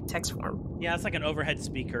it like text form? yeah, it's like an overhead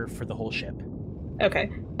speaker for the whole ship. Okay.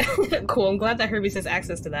 Cool. I'm glad that Hermes has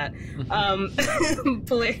access to that.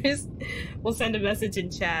 Polaris will send a message in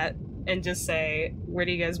chat and just say, where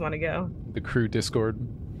do you guys want to go? The crew Discord.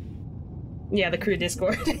 Yeah, the crew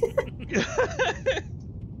Discord.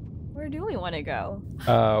 Where do we want to go?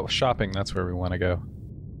 Shopping, that's where we want to go.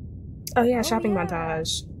 Oh yeah, shopping yeah.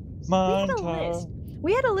 montage.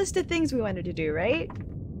 We had a list of things we wanted to do, right?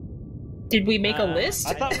 Did we make a list?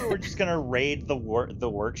 I thought we were just gonna raid the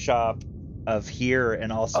workshop of here,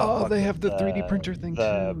 and also Oh, fuck they with have the 3D printer thing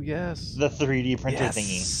too, yes. the 3D printer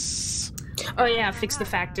thingy. Yes. Oh yeah, fix the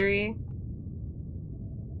factory.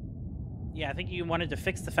 Yeah, I think you wanted to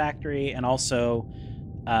fix the factory, and also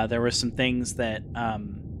there were some things that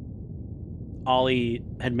Ollie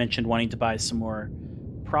had mentioned, wanting to buy some more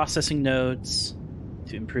processing nodes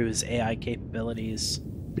to improve his AI capabilities.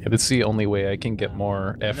 Yeah, that's the only way I can get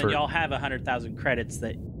more And effort. then y'all have 100,000 credits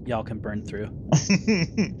that y'all can burn through.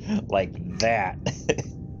 Like that.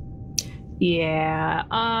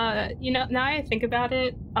 Yeah. You know, now I think about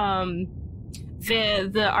it,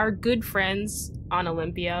 our good friends on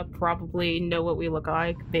Olympia probably know what we look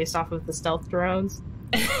like based off of the stealth drones.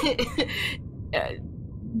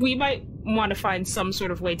 We might want to find some sort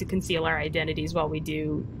of way to conceal our identities while we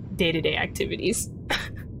do day-to-day activities.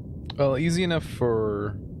 Well, easy enough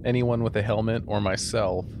for anyone with a helmet or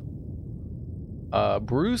myself.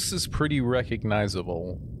 Bruce is pretty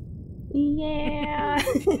recognizable. Yeah.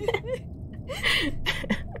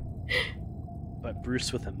 But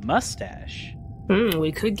Bruce with a mustache.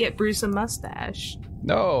 We could get Bruce a mustache.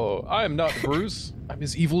 No, I am not Bruce. I'm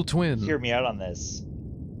his evil twin. Hear me out on this.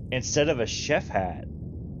 Instead of a chef hat,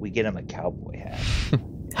 we get him a cowboy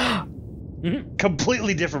hat.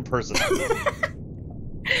 Completely different person.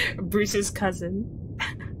 Bruce's cousin.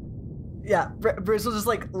 Yeah, Bruce will just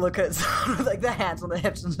like look at like the hands on the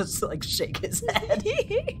hips and just like shake his head.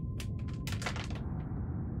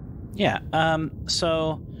 Yeah.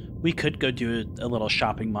 So we could go do a little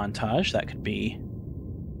shopping montage. That could be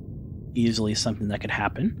easily something that could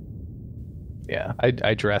happen. Yeah,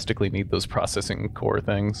 I drastically need those processing core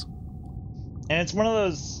things. And it's one of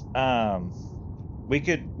those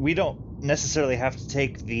we don't necessarily have to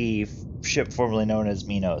take the ship formerly known as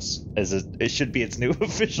Minos, as it should be its new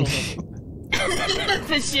official name.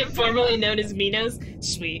 The ship formerly known as Minos?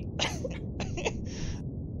 Sweet.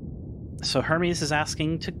 So Hermes is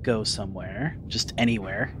asking to go somewhere, just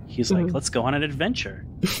anywhere. He's like, let's go on an adventure.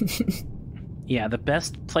 Yeah, the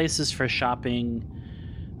best places for shopping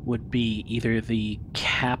would be either the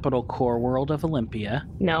capital core world of Olympia.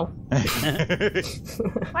 No.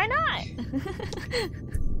 Why not?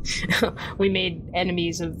 We made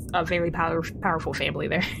enemies of a very powerful family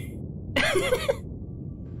there.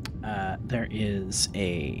 There is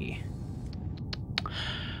a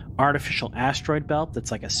artificial asteroid belt that's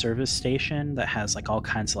like a service station that has like all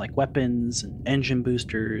kinds of like weapons and engine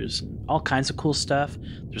boosters and all kinds of cool stuff.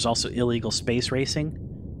 There's also illegal space racing.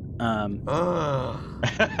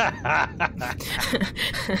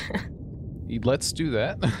 Let's do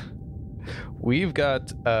that. We've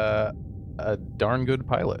got a darn good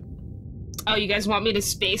pilot. Oh, you guys want me to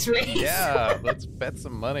space race? Yeah, let's bet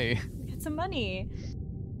some money. Get some money.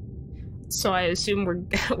 So I assume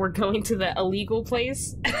we're going to the illegal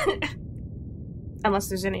place, unless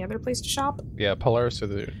there's any other place to shop. Yeah, Polaris or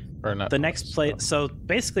not The next place. So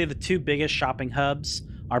basically, the two biggest shopping hubs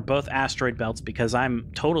are both asteroid belts because I'm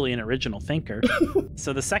totally an original thinker.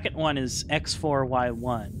 So the second one is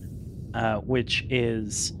X4Y1, which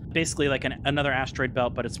is basically like another asteroid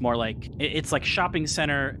belt, but it's more like it's like shopping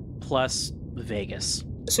center plus Vegas.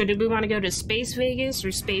 So do we want to go to Space Vegas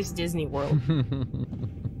or Space Disney World?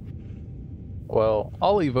 Well,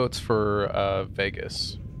 Ollie votes for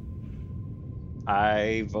Vegas.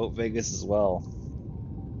 I vote Vegas as well.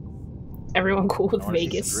 Everyone cool with I wanna see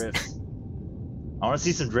Vegas? some drifts. I want to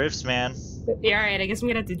see some drifts, man. Yeah, alright, I guess I'm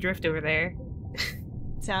gonna have to drift over there.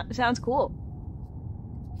 Sounds cool.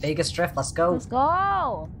 Vegas drift, let's go. Let's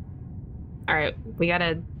go. Alright, we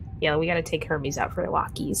gotta take Hermes out for the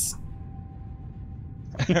walkies.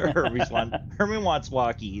 Hermes wants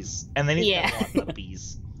walkies, and then he's gonna want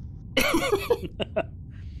puppies.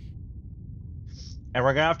 And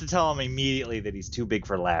we're gonna have to tell him immediately that he's too big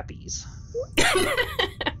for lappies.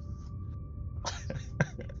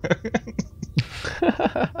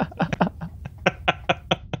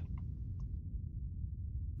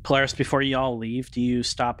 Polaris, before you all leave, do you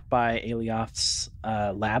stop by Alioth's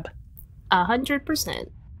lab?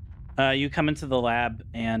 100%. You come into the lab,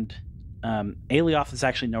 and Alioth is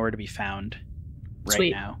actually nowhere to be found right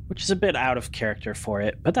Sweet. now, which is a bit out of character for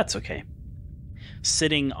it, but that's okay.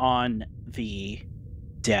 Sitting on the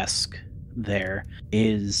desk there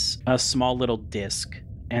is a small little disc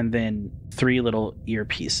and then 3 little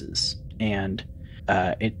earpieces, and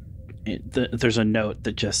there's a note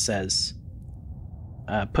that just says,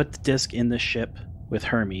 put the disc in the ship with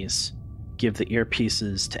Hermes, give the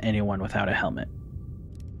earpieces to anyone without a helmet.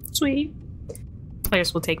 Sweet.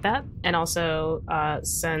 Players will take that and also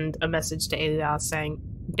send a message to Alioth saying,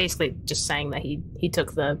 basically just saying that he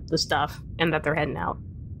took the stuff and that they're heading out.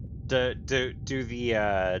 Do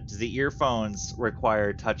the earphones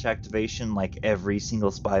require touch activation like every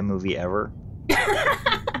single spy movie ever?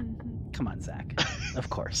 Come on, Zach. Of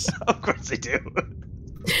course. Of course they do.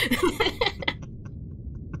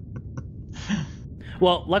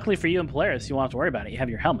 Well, luckily for you and Polaris, you won't have to worry about it. You have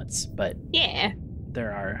your helmets, but Yeah.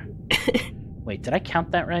 there are... Wait, did I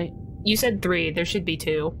count that right? You said 3. There should be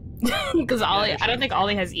 2. Because Ollie, I don't think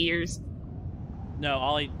Ollie has ears. No,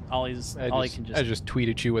 Ollie can just... I just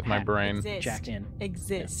tweeted you with my brain. Exist. jacked in.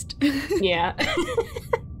 Exist. Yeah.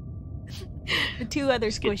 The 2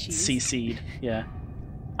 other Get squishies. CC'd. Yeah.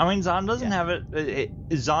 I mean, Zahn doesn't have it.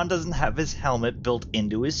 Zahn doesn't have his helmet built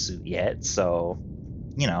into his suit yet, so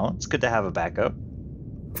it's good to have a backup.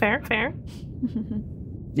 Fair.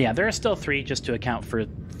 Yeah, there are still 3 just to account for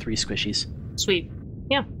 3 squishies. Sweet.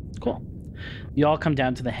 Yeah. Cool. You all come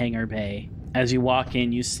down to the hangar bay. As you walk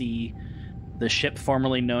in, you see the ship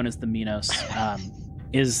formerly known as the Minos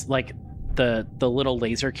is like the little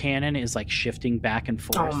laser cannon is like shifting back and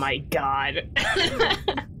forth. Oh my god.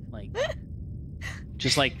 Like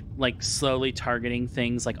just like slowly targeting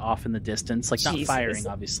things like off in the distance, like not Jesus. firing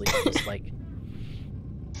obviously, but just like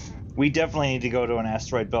We definitely need to go to an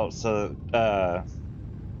asteroid belt so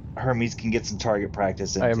Hermes can get some target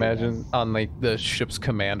practice into I imagine on like the ship's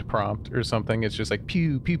command prompt or something, it's just like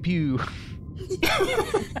pew pew pew.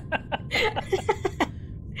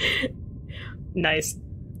 Nice.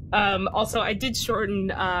 Also, I did shorten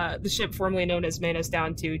the ship formerly known as Manos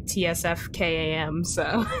down to TSFKAM,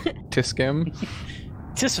 so... Tiscam.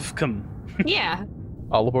 Tiscam. Yeah.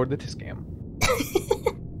 All aboard the Tiscam.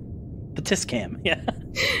 The Tiscam, yeah.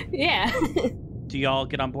 Yeah. Do y'all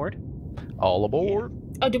get on board? All aboard.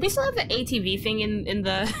 Oh, do we still have the ATV thing in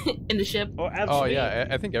the in the ship? Oh, Oh absolutely. yeah,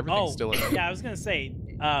 I think everything's still in there. Yeah, I was gonna say.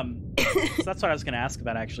 So that's what I was gonna ask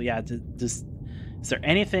about actually. Yeah, is there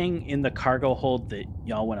anything in the cargo hold that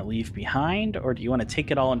y'all want to leave behind, or do you want to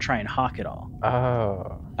take it all and try and hawk it all?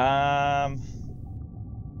 I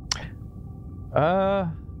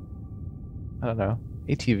don't know.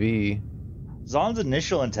 ATV. Zon's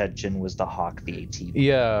initial intention was to hawk the ATV.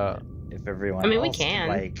 Yeah. If everyone I mean, we else can.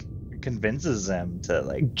 like convinces them to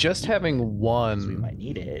like, Just having 'cause we one. might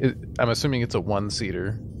need it. I'm assuming it's a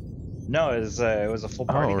one-seater. No, it was a full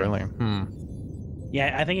party. Oh, thing. really?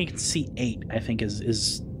 Yeah, I think you can see 8. I think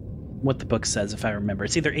is what the book says, if I remember.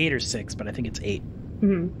 It's either 8 or 6, but I think it's 8.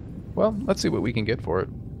 Mm-hmm. Well, let's see what we can get for it.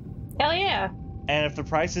 Hell yeah. And if the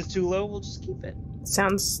price is too low, we'll just keep it.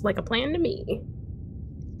 Sounds like a plan to me.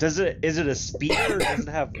 Is it a speeder or does it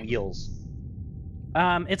have wheels?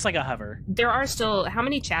 It's like a hover. There are still... How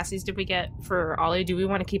many chassis did we get for Ollie? Do we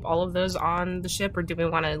want to keep all of those on the ship, or do we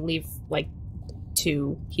want to leave, like,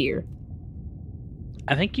 2 here?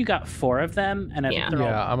 I think you got 4 of them, and I Yeah. think they're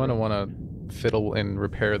Yeah, all... I'm gonna want to fiddle and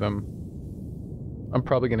repair them. I'm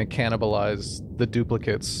probably gonna cannibalize the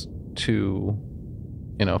duplicates to,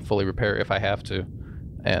 fully repair if I have to,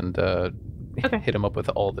 and Okay. hit them up with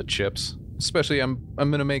all the chips. Especially, I'm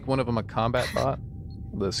gonna make one of them a combat bot,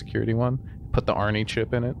 the security one. Put the Arnie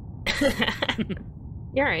chip in it.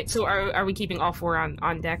 Yeah, alright. So are we keeping all 4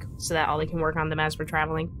 on deck so that Ollie can work on them as we're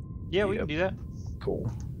traveling? Yeah, we Yep. can do that.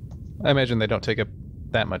 Cool. I imagine they don't take up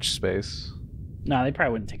that much space. No, they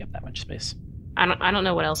probably wouldn't take up that much space. I don't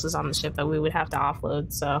know what else is on the ship that we would have to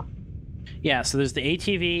offload, so... Yeah, so there's the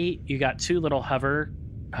ATV. You got 2 little hover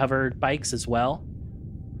bikes as well,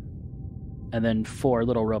 and then 4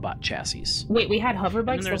 little robot chassis. Wait, we had hover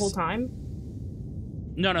bikes the there's- whole time?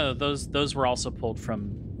 No, those were also pulled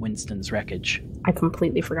from Winston's wreckage. I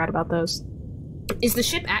completely forgot about those. Is the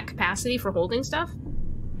ship at capacity for holding stuff?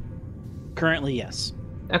 Currently, yes.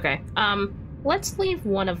 Okay. Let's leave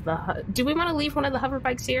one of the... Do we want to leave one of the hover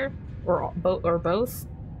bikes here? Or both?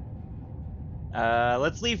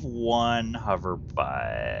 Let's leave one hover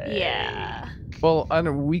bike. Yeah. Well, I don't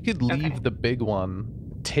know, we could leave Okay. the big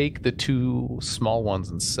one, take the 2 small ones,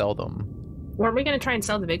 and sell them. Weren't we going to try and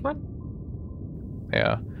sell the big one?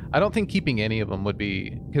 Yeah. I don't think keeping any of them would be...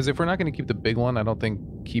 Because if we're not going to keep the big one, I don't think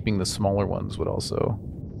keeping the smaller ones would also...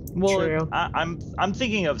 Well, True. I'm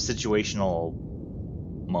thinking of situational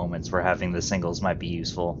moments where having the singles might be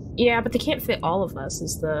useful. Yeah, but they can't fit all of us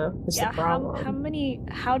is the problem. how many?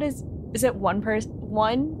 How does? Is it one person?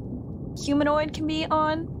 One humanoid can be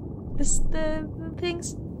on the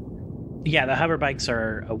things? Yeah, the hover bikes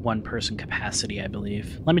are a 1-person capacity, I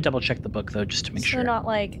believe. Let me double check the book though, just to make So sure. not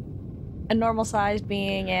like a normal sized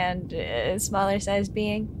being and a smaller sized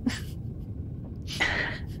being.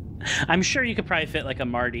 I'm sure you could probably fit like a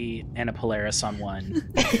Marty and a Polaris on one,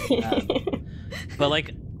 but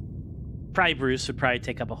like probably Bruce would probably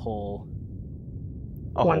take up a whole.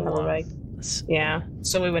 One hover bike. Yeah,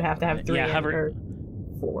 so we would have to have 3 Yeah, or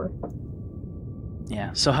 4.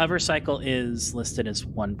 Yeah, so hover cycle is listed as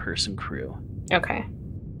 1-person crew. Okay.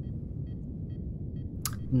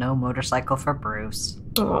 No motorcycle for Bruce.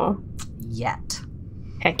 Oh, Yet.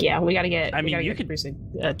 heck yeah, we gotta get. I mean, we gotta you get could- Bruce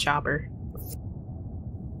a chopper.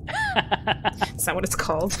 Is that what it's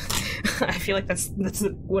called? I feel like that's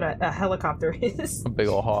what a helicopter is. A big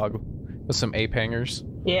old hog with some ape hangers.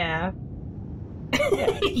 Yeah.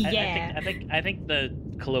 Yeah. I think the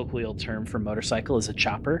colloquial term for motorcycle is a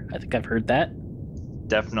chopper. I think I've heard that.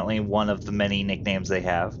 Definitely one of the many nicknames they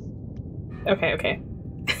have. Okay.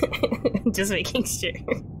 Just making sure.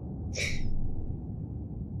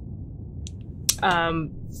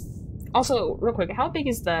 Also, real quick, how big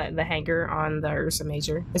is the hangar on the Ursa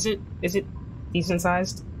Major? Is it decent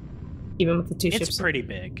sized, even with the 2 ships? It's pretty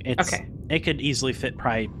big. It's, Okay. It could easily fit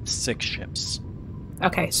probably 6 ships.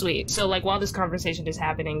 Okay, sweet. So, like, while this conversation is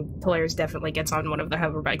happening, Polaris definitely gets on one of the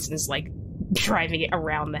hover bikes and is like driving it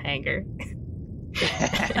around the hangar.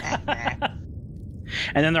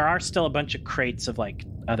 And then there are still a bunch of crates of like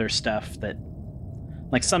other stuff that,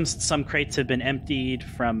 like some crates have been emptied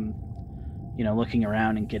from, looking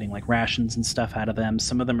around and getting like rations and stuff out of them.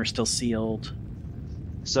 Some of them are still sealed.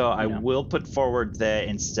 So I know. will put forward that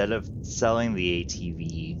instead of selling the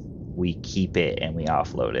ATV, we keep it and we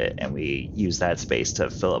offload it and we use that space to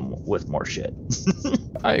fill it with more shit.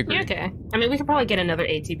 I agree. Yeah, okay. I mean, we could probably get another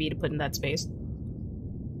ATV to put in that space.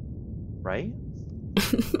 Right?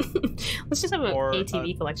 Let's just have an Or,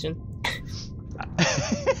 ATV collection.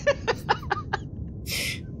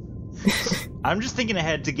 I'm just thinking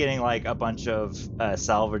ahead to getting like a bunch of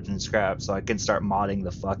salvage and scrap so I can start modding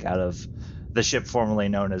the fuck out of the ship formerly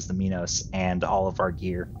known as the Minos and all of our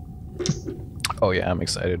gear. Oh yeah, I'm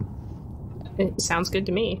excited. It sounds good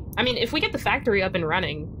to me. I mean, if we get the factory up and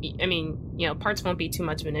running, I mean, you know, parts won't be too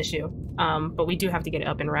much of an issue. But we do have to get it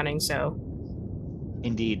up and running, so.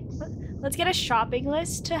 Indeed. Let's get a shopping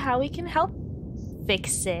list to how we can help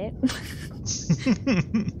fix it.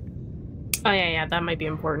 Oh, yeah, that might be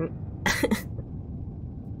important.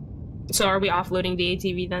 So are we offloading the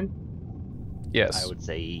ATV then? Yes. I would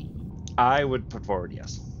say I would put forward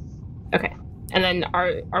yes. Okay. And then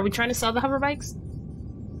are we trying to sell the hover bikes?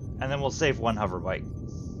 And then we'll save one hover bike.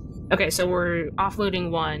 Okay, so we're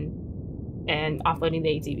offloading one and offloading the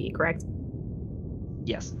ATV, correct?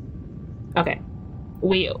 Yes. Okay.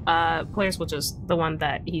 We players will just the one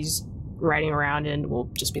that he's riding around in will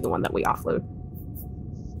just be the one that we offload.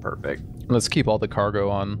 Perfect. Let's keep all the cargo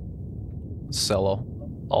on. Sell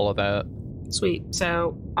all of that. Sweet.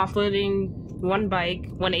 So offloading one bike,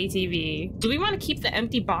 one ATV. Do we want to keep the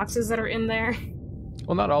empty boxes that are in there?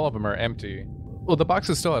 Well, not all of them are empty. Well, the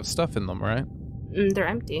boxes still have stuff in them, right? They're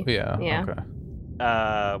empty. Yeah. Yeah. Okay.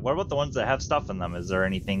 What about the ones that have stuff in them? Is there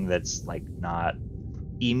anything that's like not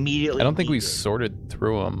immediately? I don't think we needed? sorted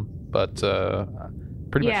through them, but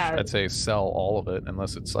pretty Yeah. much I'd say sell all of it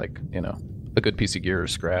unless it's like, you know, a good piece of gear or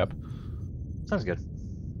scrap. Sounds good.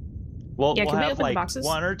 Well, Yeah, we'll can we have open the like boxes?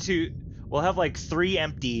 one or two. We'll have like 3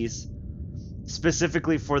 empties,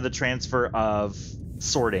 specifically for the transfer of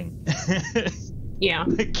sorting. Yeah.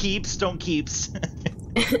 Keeps, don't keeps.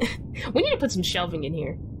 We need to put some shelving in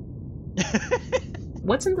here.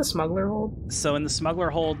 What's in the smuggler hold? So in the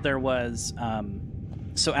smuggler hold, there was,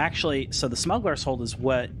 so the smuggler's hold is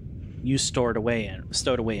what you stowed away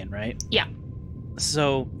in, right? Yeah.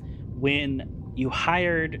 So when you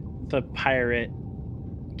hired the pirate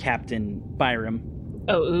Captain Byram,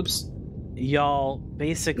 Oh, oops. y'all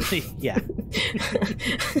basically, yeah,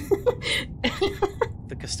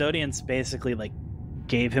 the custodians basically like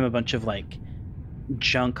gave him a bunch of like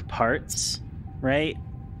junk parts, right?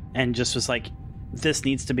 And just was like, this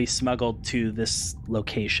needs to be smuggled to this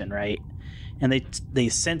location, right? And they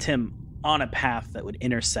sent him on a path that would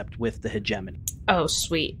intercept with the hegemony. Oh,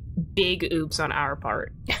 sweet. Big oops on our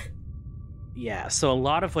part. Yeah, so a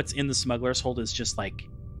lot of what's in the smuggler's hold is just like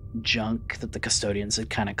junk that the custodians had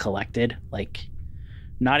kind of collected, like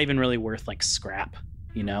not even really worth like scrap,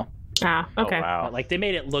 you know? Ah, okay. Oh, wow. But, like they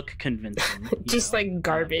made it look convincing. you Just know? like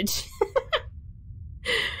garbage.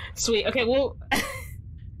 Sweet. Okay, well.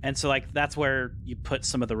 And so like that's where you put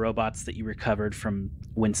some of the robots that you recovered from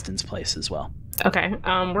Winston's place as well. Okay,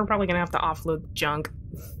 we're probably gonna have to offload junk.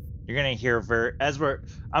 You're gonna hear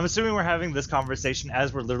I'm assuming we're having this conversation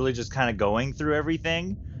as we're literally just kind of going through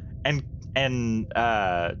everything, and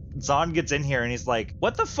Zahn gets in here and he's like,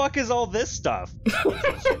 "What the fuck is all this stuff?"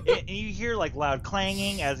 And you hear like loud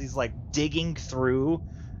clanging as he's like digging through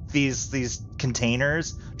these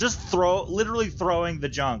containers, just literally throwing the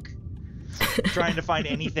junk, trying to find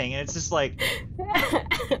anything, and it's just like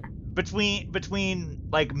between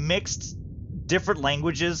like mixed different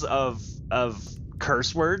languages of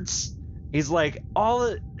curse words. He's like,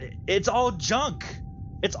 it's all junk.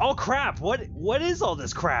 It's all crap. What is all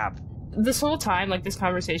this crap? This whole time, like this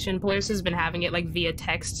conversation, Polaris has been having it like via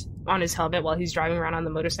text on his helmet while he's driving around on the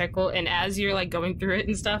motorcycle. And as you're like going through it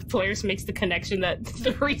and stuff, Polaris makes the connection that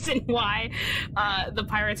the reason why the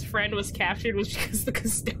pirate's friend was captured was because the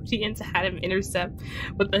custodians had him intercept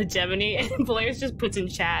with the hegemony. And Polaris just puts in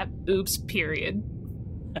chat, "Oops, period."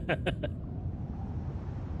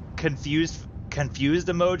 Confused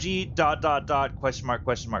emoji, ...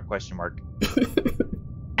 question mark.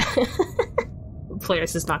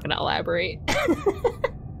 Polaris is not going to elaborate.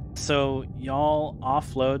 So y'all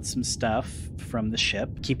offload some stuff from the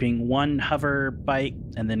ship, keeping one hover bike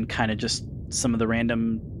and then kind of just some of the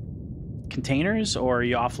random containers, or are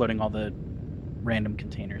you offloading all the random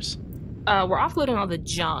containers? We're offloading all the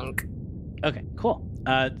junk. Okay, cool.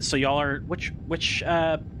 So y'all are which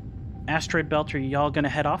asteroid belt are y'all gonna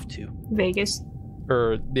head off to? Vegas.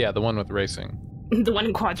 Or yeah, the one with racing. The one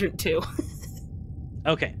in Quadrant 2.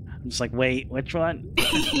 Okay, I'm just like, wait, which one?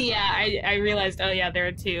 Yeah, I realized, oh yeah, there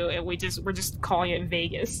are 2, and we're just calling it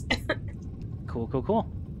Vegas.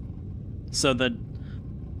 Cool. So the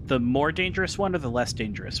the more dangerous one or the less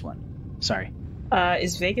dangerous one? Sorry.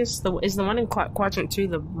 Is Vegas is the one in Quadrant 2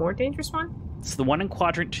 the more dangerous one? It's the one in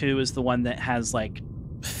Quadrant 2 is the one that has like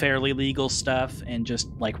fairly legal stuff and just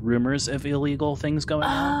like rumors of illegal things going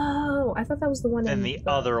on. Oh, I thought that was the one. And the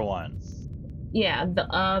other one. Yeah, the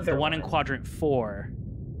other. The one in Quadrant 4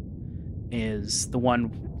 is the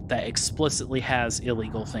one that explicitly has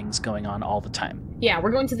illegal things going on all the time. Yeah,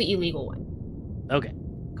 we're going to the illegal one. Okay,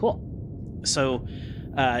 cool. So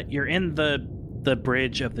you're in the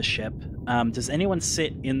bridge of the ship. Does anyone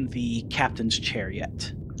sit in the captain's chair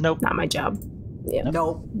yet? Nope. Not my job. Yeah.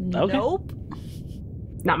 Nope. Okay. Nope.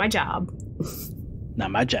 Not my job.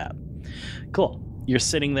 Not my job. Cool. You're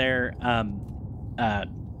sitting there.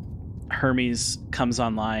 Hermes comes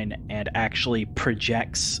online and actually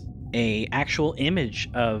projects a actual image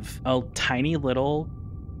of a tiny little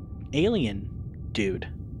alien dude,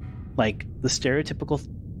 like the stereotypical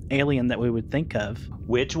alien that we would think of.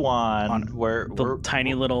 Which one?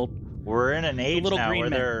 Tiny little. We're in an age little now green where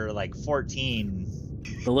men. they're like 14.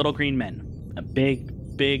 The little green men, a big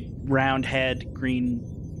round head,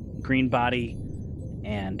 green body,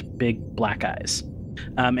 and big black eyes,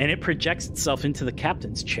 and it projects itself into the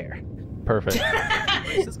captain's chair. Perfect.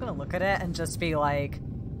 He's just gonna look at it and just be like,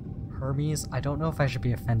 Hermes, I don't know if I should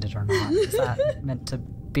be offended or not. Is that meant to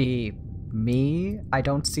be me? I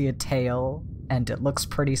don't see a tail, and it looks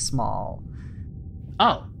pretty small.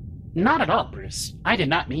 Oh, not at all, Bruce. I did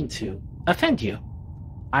not mean to offend you.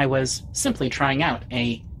 I was simply trying out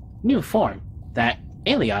a new form that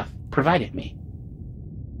Alioth provided me.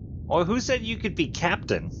 Well, who said you could be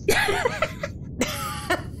captain?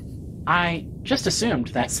 I just assumed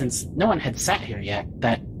that since no one had sat here yet,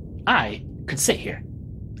 that I could sit here,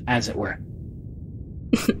 as it were.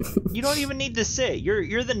 You don't even need to sit.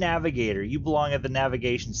 You're the navigator. You belong at the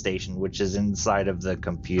navigation station, which is inside of the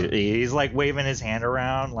computer. He's like waving his hand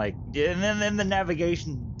around, like, and then the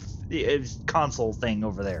navigation console thing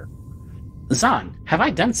over there. Zahn, have I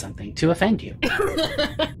done something to offend you?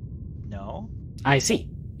 No. I see.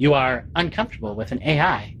 You are uncomfortable with an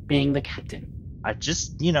AI being the captain. I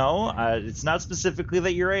just, it's not specifically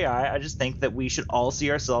that you're AI. I just think that we should all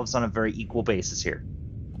see ourselves on a very equal basis here.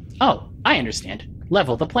 Oh, I understand.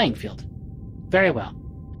 Level the playing field. Very well.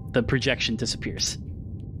 The projection disappears,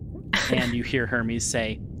 and you hear Hermes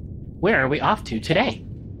say, Where are we off to today?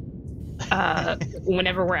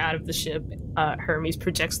 Whenever we're out of the ship, Hermes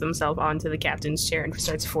projects themselves onto the captain's chair and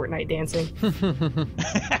starts Fortnite dancing.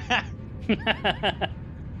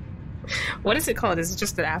 What is it called? Is it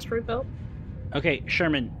just an asteroid belt? Okay,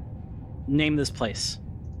 Sherman, name this place.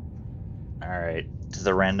 All right, to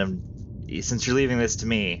the random. Since you're leaving this to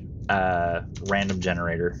me, random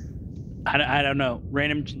generator. I don't know.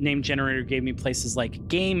 Random name generator gave me places like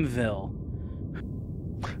Gameville.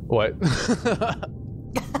 What?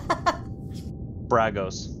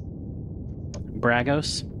 Bragos.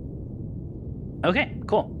 Bragos. Okay,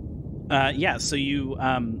 cool. Yeah, so you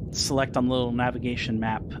select on the little navigation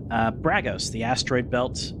map Bragos, the asteroid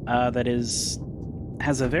belt that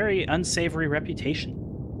has a very unsavory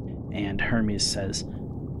reputation. And Hermes says,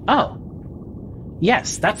 Oh,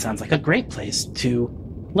 yes, that sounds like a great place to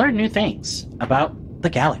learn new things about the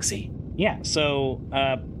galaxy. yeah, so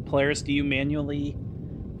Polaris, do you manually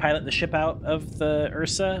pilot the ship out of the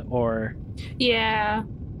Ursa, or? Yeah.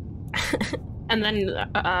 And then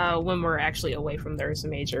when we're actually away from the Ursa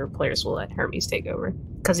Major, players will let Hermes take over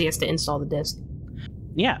because he has to install the disc.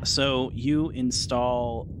 Yeah, so you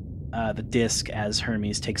install the disk as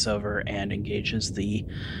Hermes takes over and engages the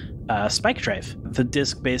spike drive. The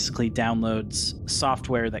disk basically downloads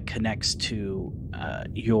software that connects to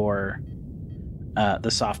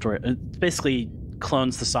the software. It basically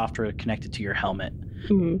clones the software connected to your helmet,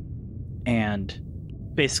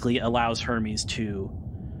 and basically allows Hermes to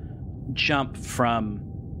jump from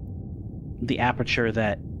the aperture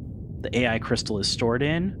that the AI crystal is stored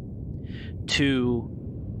in to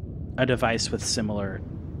a device with similar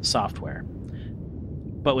software,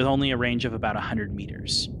 but with only a range of about 100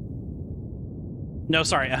 meters. No,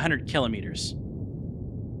 sorry, 100 kilometers.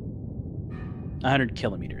 100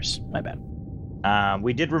 kilometers, my bad.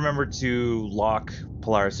 We did remember to lock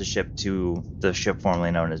Polaris' ship to the ship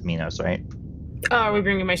formerly known as Minos, right? Oh, are we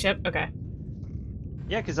bringing my ship? Okay.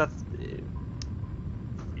 Yeah, because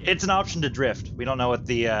it's an option to drift. We don't know what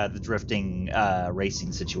the drifting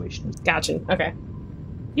racing situation is. Gotcha. Okay.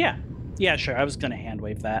 Yeah, sure. I was gonna hand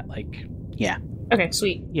wave that. Yeah. Okay,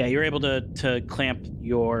 sweet. Yeah, you're able to clamp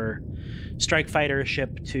your strike fighter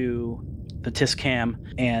ship to the Tiscam,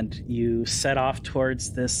 and you set off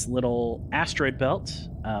towards this little asteroid belt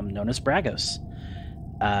known as Bragos.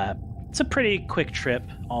 It's a pretty quick trip,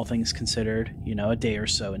 all things considered, a day or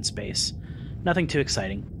so in space. Nothing too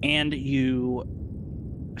exciting. And you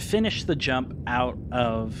finish the jump out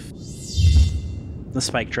of the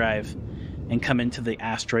spike drive and come into the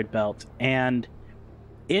asteroid belt. And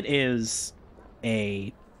it is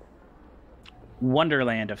a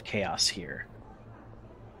wonderland of chaos here.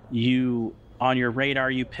 On your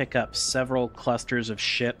radar, you pick up several clusters of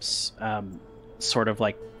ships, sort of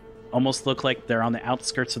like almost look like they're on the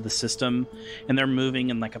outskirts of the system, and they're moving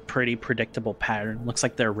in like a pretty predictable pattern. Looks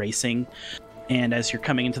like they're racing. And as you're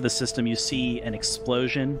coming into the system, you see an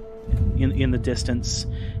explosion in the distance,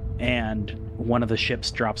 and one of the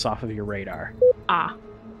ships drops off of your radar.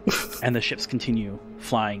 And the ships continue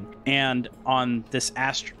flying. And on this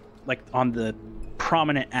on the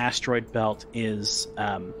prominent asteroid belt is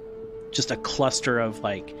just a cluster of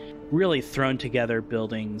like really thrown together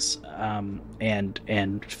buildings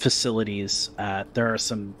and facilities. There are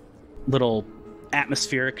some little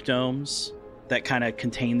atmospheric domes that kind of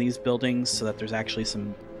contain these buildings so that there's actually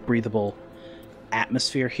some breathable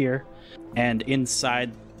atmosphere here. And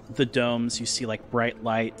inside the domes, you see like bright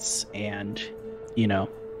lights and,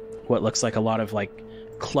 what looks like a lot of like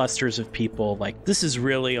clusters of people. Like this is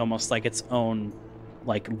really almost like its own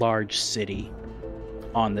like large city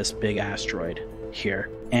on this big asteroid here.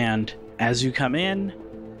 And as you come in,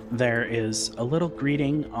 there is a little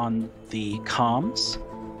greeting on the comms,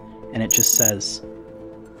 and it just says,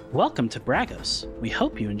 "Welcome to Bragos. We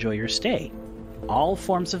hope you enjoy your stay. All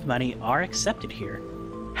forms of money are accepted here.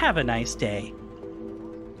 Have a nice day."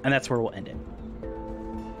 And that's where we'll end it.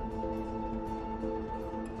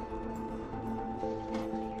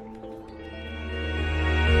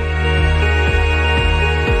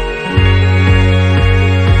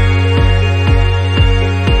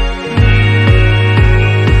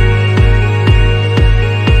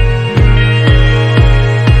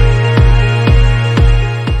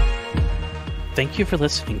 Thank you for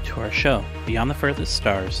listening to our show. Beyond the Furthest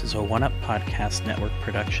Stars is a One Up Podcast Network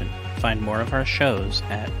production. Find more of our shows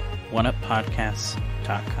at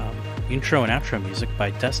oneuppodcasts.com. Intro and outro music by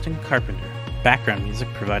Dustin Carpenter. Background music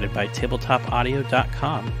provided by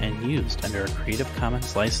tabletopaudio.com and used under a Creative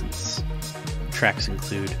Commons license. Tracks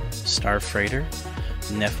include Star Freighter,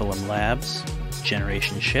 Nephilim Labs,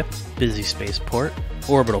 Generation Ship, Busy Spaceport,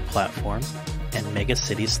 Orbital Platform, and Mega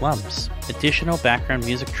City Slums. Additional background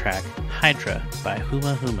music track Hydra by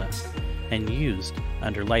Huma Huma, and used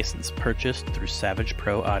under license purchased through Savage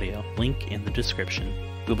Pro Audio. Link in the description.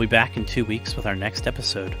 We'll be back in 2 weeks with our next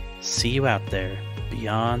episode. See you out there,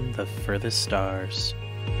 beyond the furthest stars.